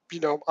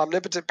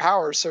 omnipotent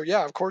powers. So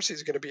yeah, of course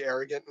he's going to be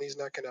arrogant and he's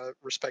not going to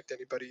respect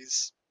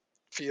anybody's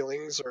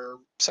feelings or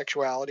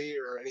sexuality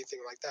or anything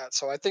like that.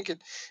 So I think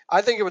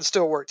it would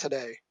still work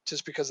today,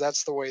 just because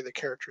that's the way the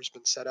character's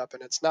been set up,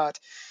 and it's not.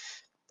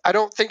 I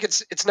don't think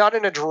it's not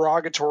in a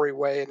derogatory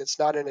way, and it's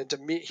not in a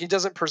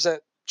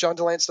John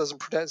DeLance doesn't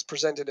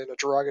present it in a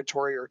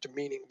derogatory or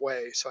demeaning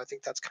way. So I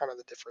think that's kind of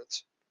the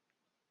difference.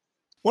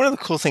 One of the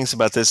cool things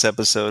about this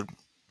episode,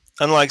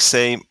 unlike,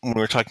 say, when we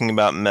were talking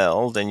about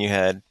Mel, then you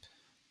had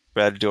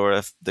Brad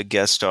Dourif, the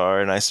guest star,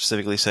 and I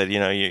specifically said,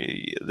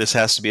 this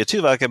has to be a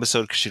Tuvok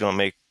episode because you don't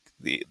make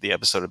the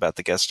episode about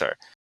the guest star.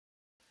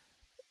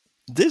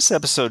 This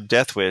episode,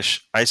 Death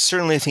Wish, I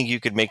certainly think you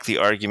could make the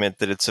argument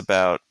that it's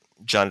about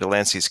John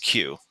Delancey's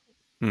Q.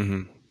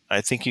 Mm-hmm. I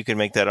think you could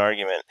make that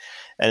argument.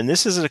 And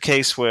this is a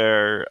case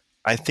where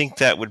I think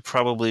that would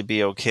probably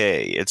be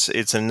okay. It's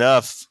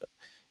enough.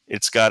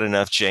 It's got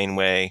enough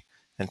Janeway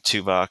and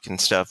Tuvok and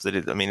stuff that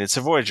it's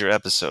a Voyager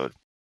episode.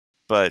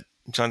 But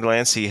John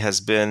Delancey has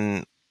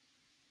been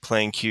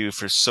playing Q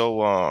for so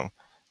long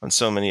on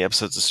so many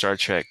episodes of Star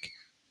Trek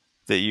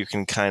that you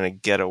can kind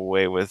of get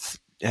away with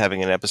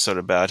having an episode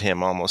about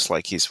him almost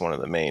like he's one of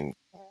the main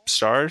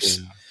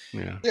stars.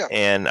 Yeah.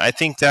 And I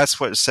think that's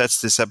what sets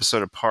this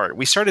episode apart.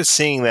 We started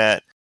seeing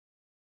that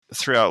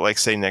throughout, like,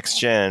 say, Next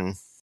Gen,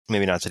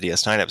 maybe not the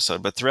DS9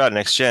 episode, but throughout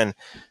Next Gen,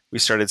 we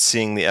started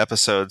seeing the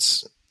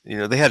episodes.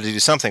 They had to do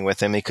something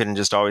with him. He couldn't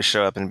just always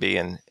show up and be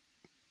an,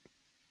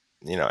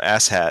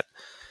 asshat.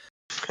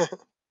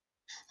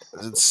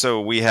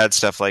 So we had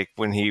stuff like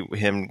when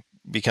him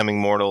becoming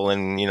mortal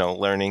and,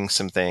 learning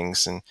some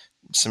things and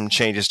some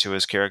changes to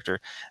his character.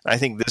 I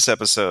think this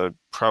episode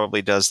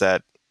probably does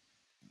that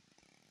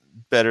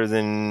better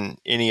than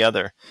any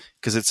other,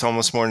 because it's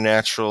almost more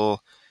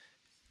natural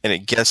and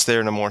it gets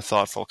there in a more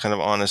thoughtful, kind of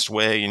honest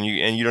way, and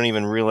you don't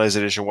even realize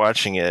it as you're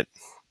watching it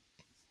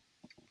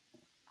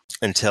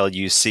until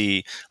you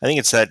see. I think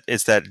it's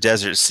that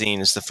desert scene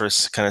is the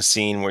first kind of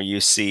scene where you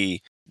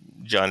see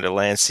John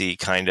Delancey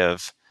kind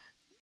of,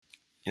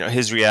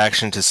 his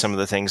reaction to some of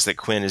the things that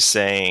Quinn is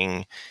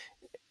saying,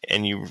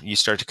 and you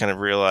start to kind of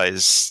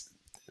realize,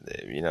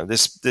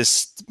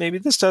 this maybe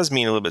this does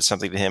mean a little bit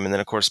something to him. And then,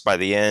 of course, by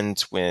the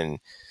end, when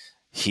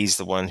he's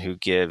the one who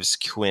gives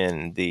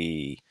Quinn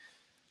the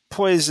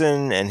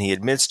poison and he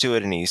admits to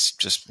it, and he's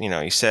just,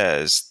 he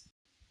says,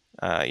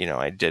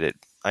 I did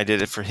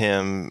it for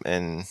him.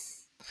 And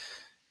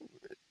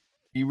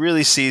you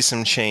really see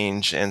some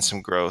change and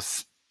some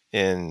growth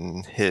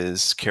in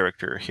his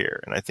character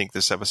here. And I think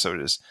this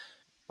episode is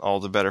all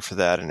the better for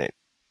that. And it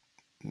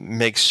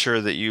makes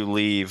sure that you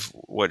leave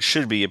what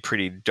should be a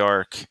pretty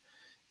dark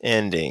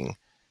ending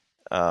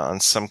on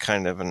some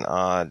kind of an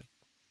odd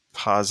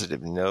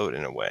positive note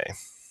in a way.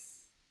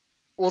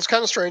 Well, it's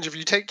kind of strange if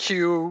you take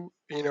Q.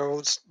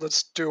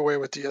 Let's do away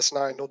with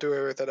DS9. We'll do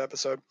away with that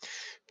episode.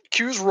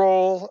 Q's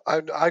role,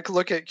 I could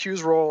look at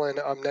Q's role in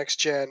Next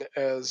Gen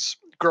as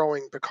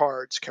growing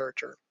Picard's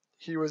character.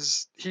 He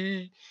was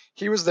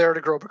there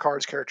to grow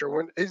Picard's character.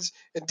 When is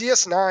in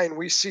DS9,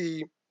 we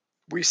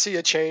see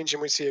a change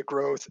and we see a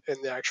growth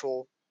in the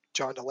actual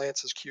John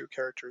DeLance's Q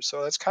character.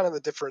 So that's kind of the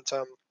different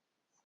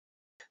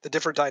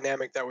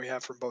dynamic that we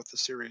have from both the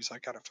series. I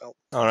kind of felt.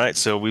 All right,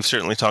 so we've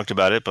certainly talked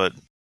about it, but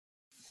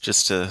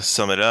just to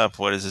sum it up,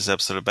 what is this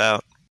episode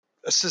about?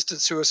 Assisted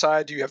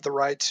suicide. Do you have the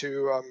right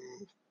to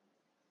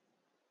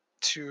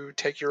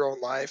take your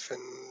own life,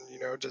 and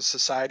does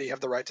society have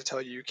the right to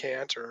tell you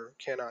can't or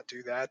cannot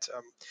do that?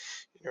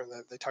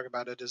 They talk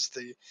about it as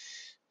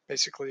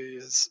basically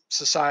is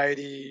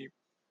society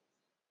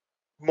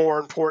more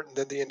important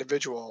than the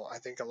individual. I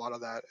think a lot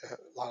of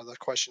the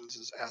questions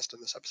is asked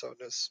in this episode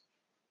is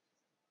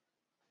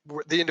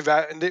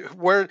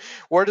where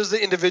does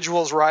the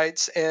individual's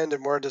rights end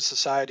and where does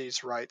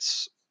society's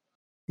rights?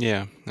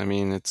 Yeah, I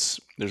mean,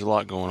 there's a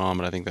lot going on,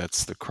 but I think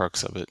that's the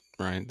crux of it,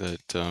 right?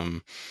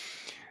 That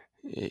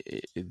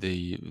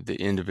the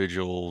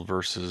individual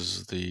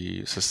versus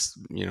the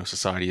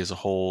society as a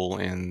whole,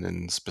 and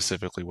then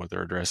specifically what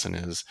they're addressing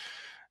is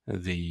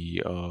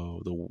the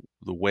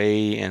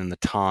way and the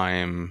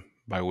time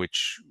by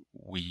which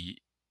we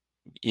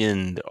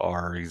end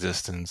our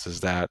existence. Is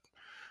that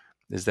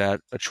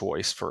a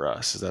choice for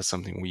us? Is that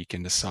something we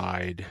can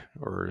decide,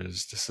 or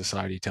is the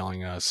society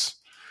telling us,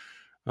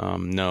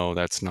 no,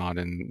 that's not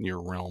in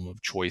your realm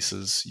of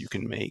choices you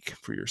can make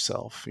for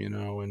yourself, and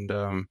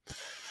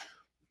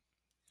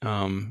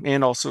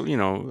also,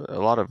 a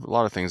lot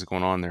of things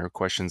going on there.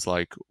 Questions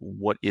like,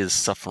 what is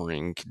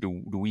suffering?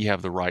 Do we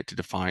have the right to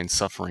define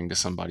suffering to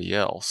somebody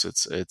else?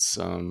 It's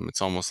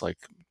almost like,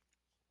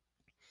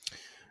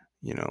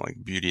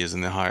 like beauty is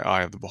in the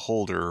eye of the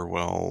beholder.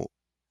 Well,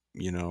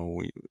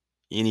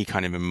 any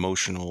kind of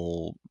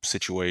emotional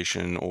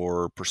situation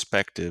or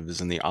perspective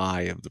is in the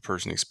eye of the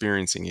person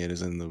experiencing it,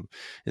 is in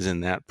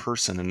that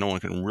person, and no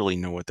one can really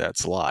know what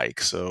that's like.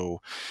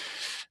 So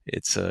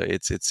it's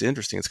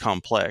interesting. It's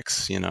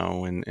complex, and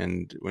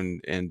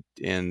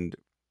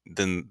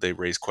then they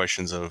raise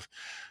questions of,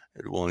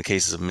 well, in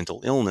cases of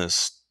mental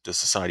illness, does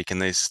society, can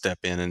they step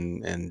in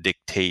and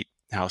dictate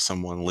how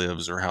someone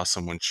lives or how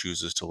someone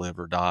chooses to live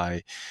or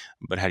die?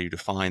 But how do you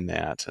define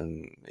that?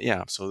 And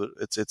yeah, so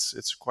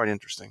it's quite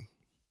interesting.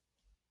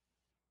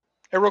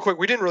 And real quick,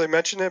 we didn't really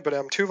mention it, but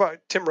Tuvok,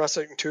 Tim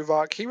Russick and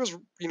Tuvok, he was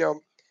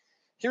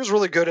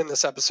really good in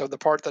this episode. The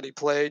part that he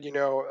played,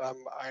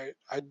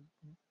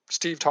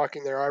 Steve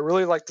talking there, I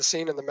really liked the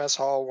scene in the mess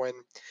hall when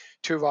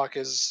Tuvok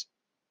is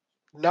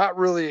not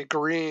really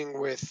agreeing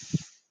with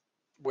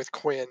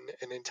Quinn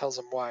and then tells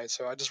him why.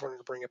 So I just wanted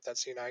to bring up that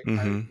scene. I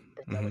wrote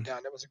that one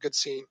down. It was a good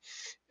scene,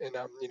 and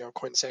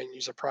Quinn saying, "You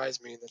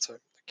surprised me," and that's a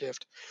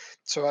gift.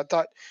 So I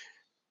thought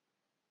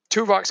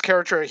Tuvok's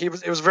character,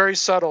 it was very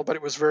subtle, but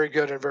it was very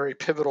good and a very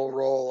pivotal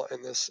role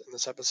in this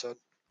episode.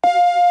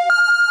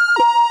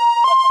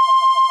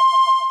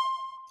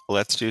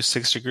 Let's do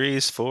 6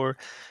 degrees for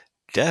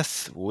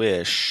Death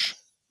Wish.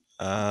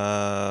 Who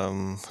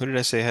did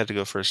I say had to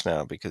go first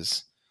now?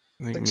 Because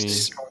I think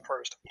Steve's going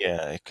first.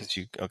 Yeah, because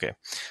okay.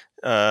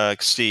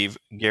 Steve,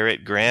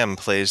 Garrett Graham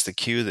plays the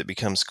Q that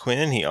becomes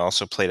Quinn. He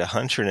also played a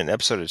hunter in an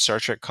episode of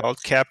Star Trek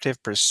called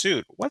Captive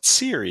Pursuit. What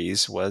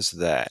series was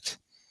that?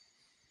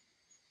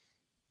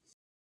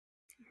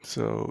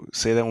 So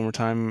say that one more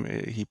time.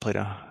 He played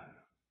a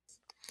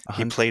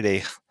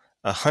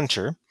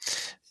hunter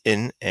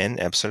in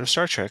an episode of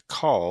Star Trek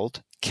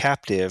called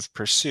Captive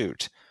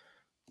Pursuit.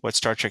 What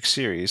Star Trek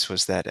series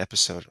was that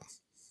episode?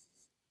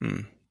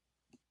 Is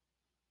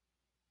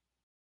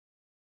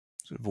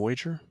it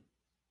Voyager?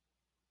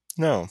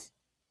 No.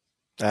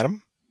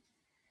 Adam?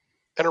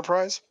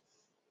 Enterprise?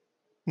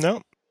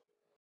 No.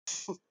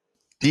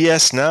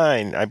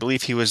 DS9. I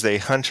believe he was the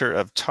hunter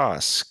of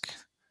Tosk.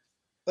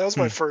 That was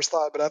my first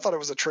thought, but I thought it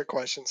was a trick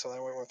question, so I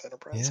went with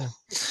Enterprise. Yeah.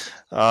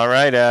 All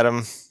right,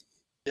 Adam.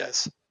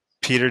 Yes.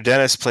 Peter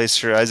Dennis plays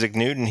Sir Isaac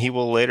Newton. He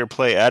will later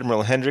play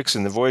Admiral Hendricks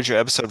in the Voyager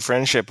episode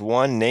Friendship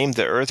 1. Name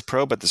the Earth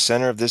probe at the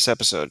center of this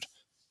episode.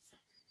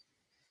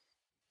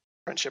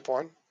 Friendship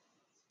 1.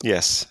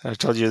 Yes, I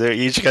told you there.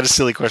 You each got a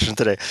silly question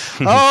today.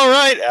 All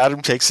right,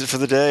 Adam takes it for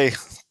the day.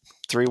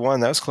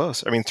 3-1. That was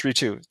close. I mean,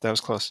 3-2. That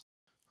was close.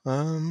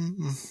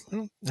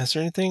 Is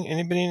there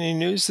anybody any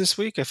news this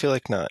week? I feel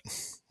like not.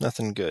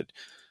 Nothing good.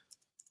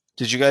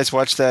 Did you guys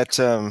watch that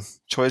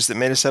Toys That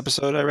Made Us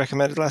episode I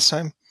recommended last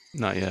time?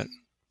 Not yet.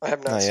 I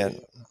have not seen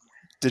it.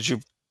 Did you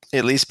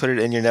at least put it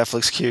in your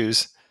Netflix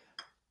queues?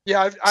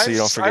 Yeah, so you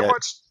don't forget.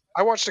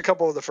 I watched a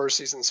couple of the first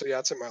seasons, so yeah,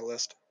 it's in my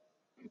list.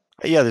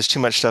 Yeah, there's too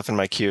much stuff in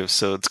my queue,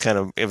 so it's kind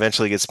of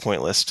eventually gets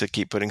pointless to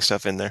keep putting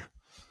stuff in there.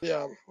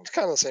 Yeah, it's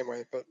kind of the same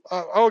way, but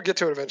I'll get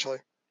to it eventually.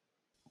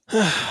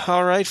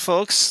 All right,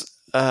 folks.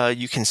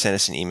 You can send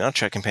us an email,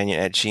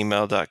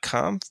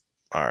 trekcompanion@gmail.com.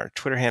 Our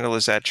Twitter handle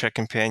is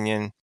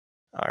 @trekcompanion.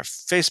 Our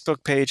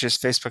Facebook page is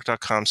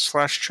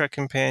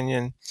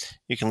facebook.com/trekcompanion.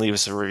 You can leave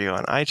us a review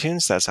on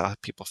iTunes. That's how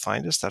people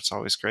find us. That's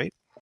always great.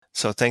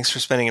 So thanks for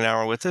spending an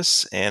hour with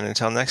us, and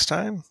until next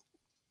time,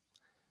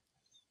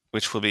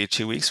 which will be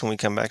 2 weeks when we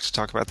come back to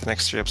talk about the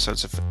next 3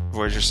 episodes of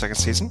Voyager's second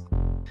season.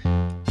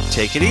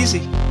 Take it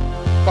easy.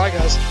 Bye,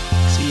 guys.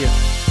 See ya.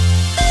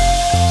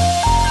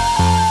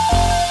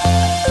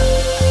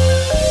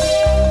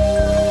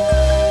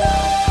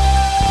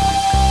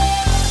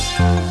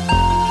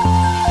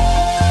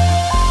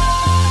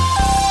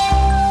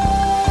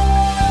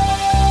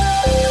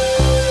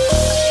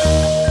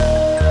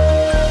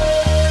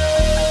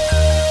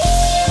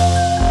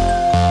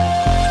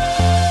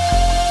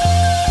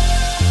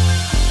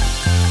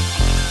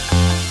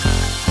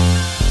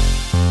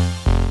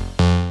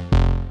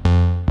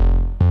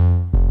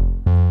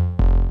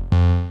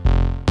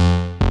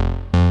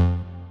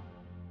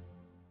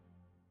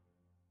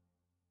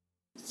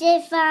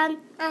 Stefan,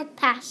 I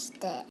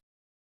passed it.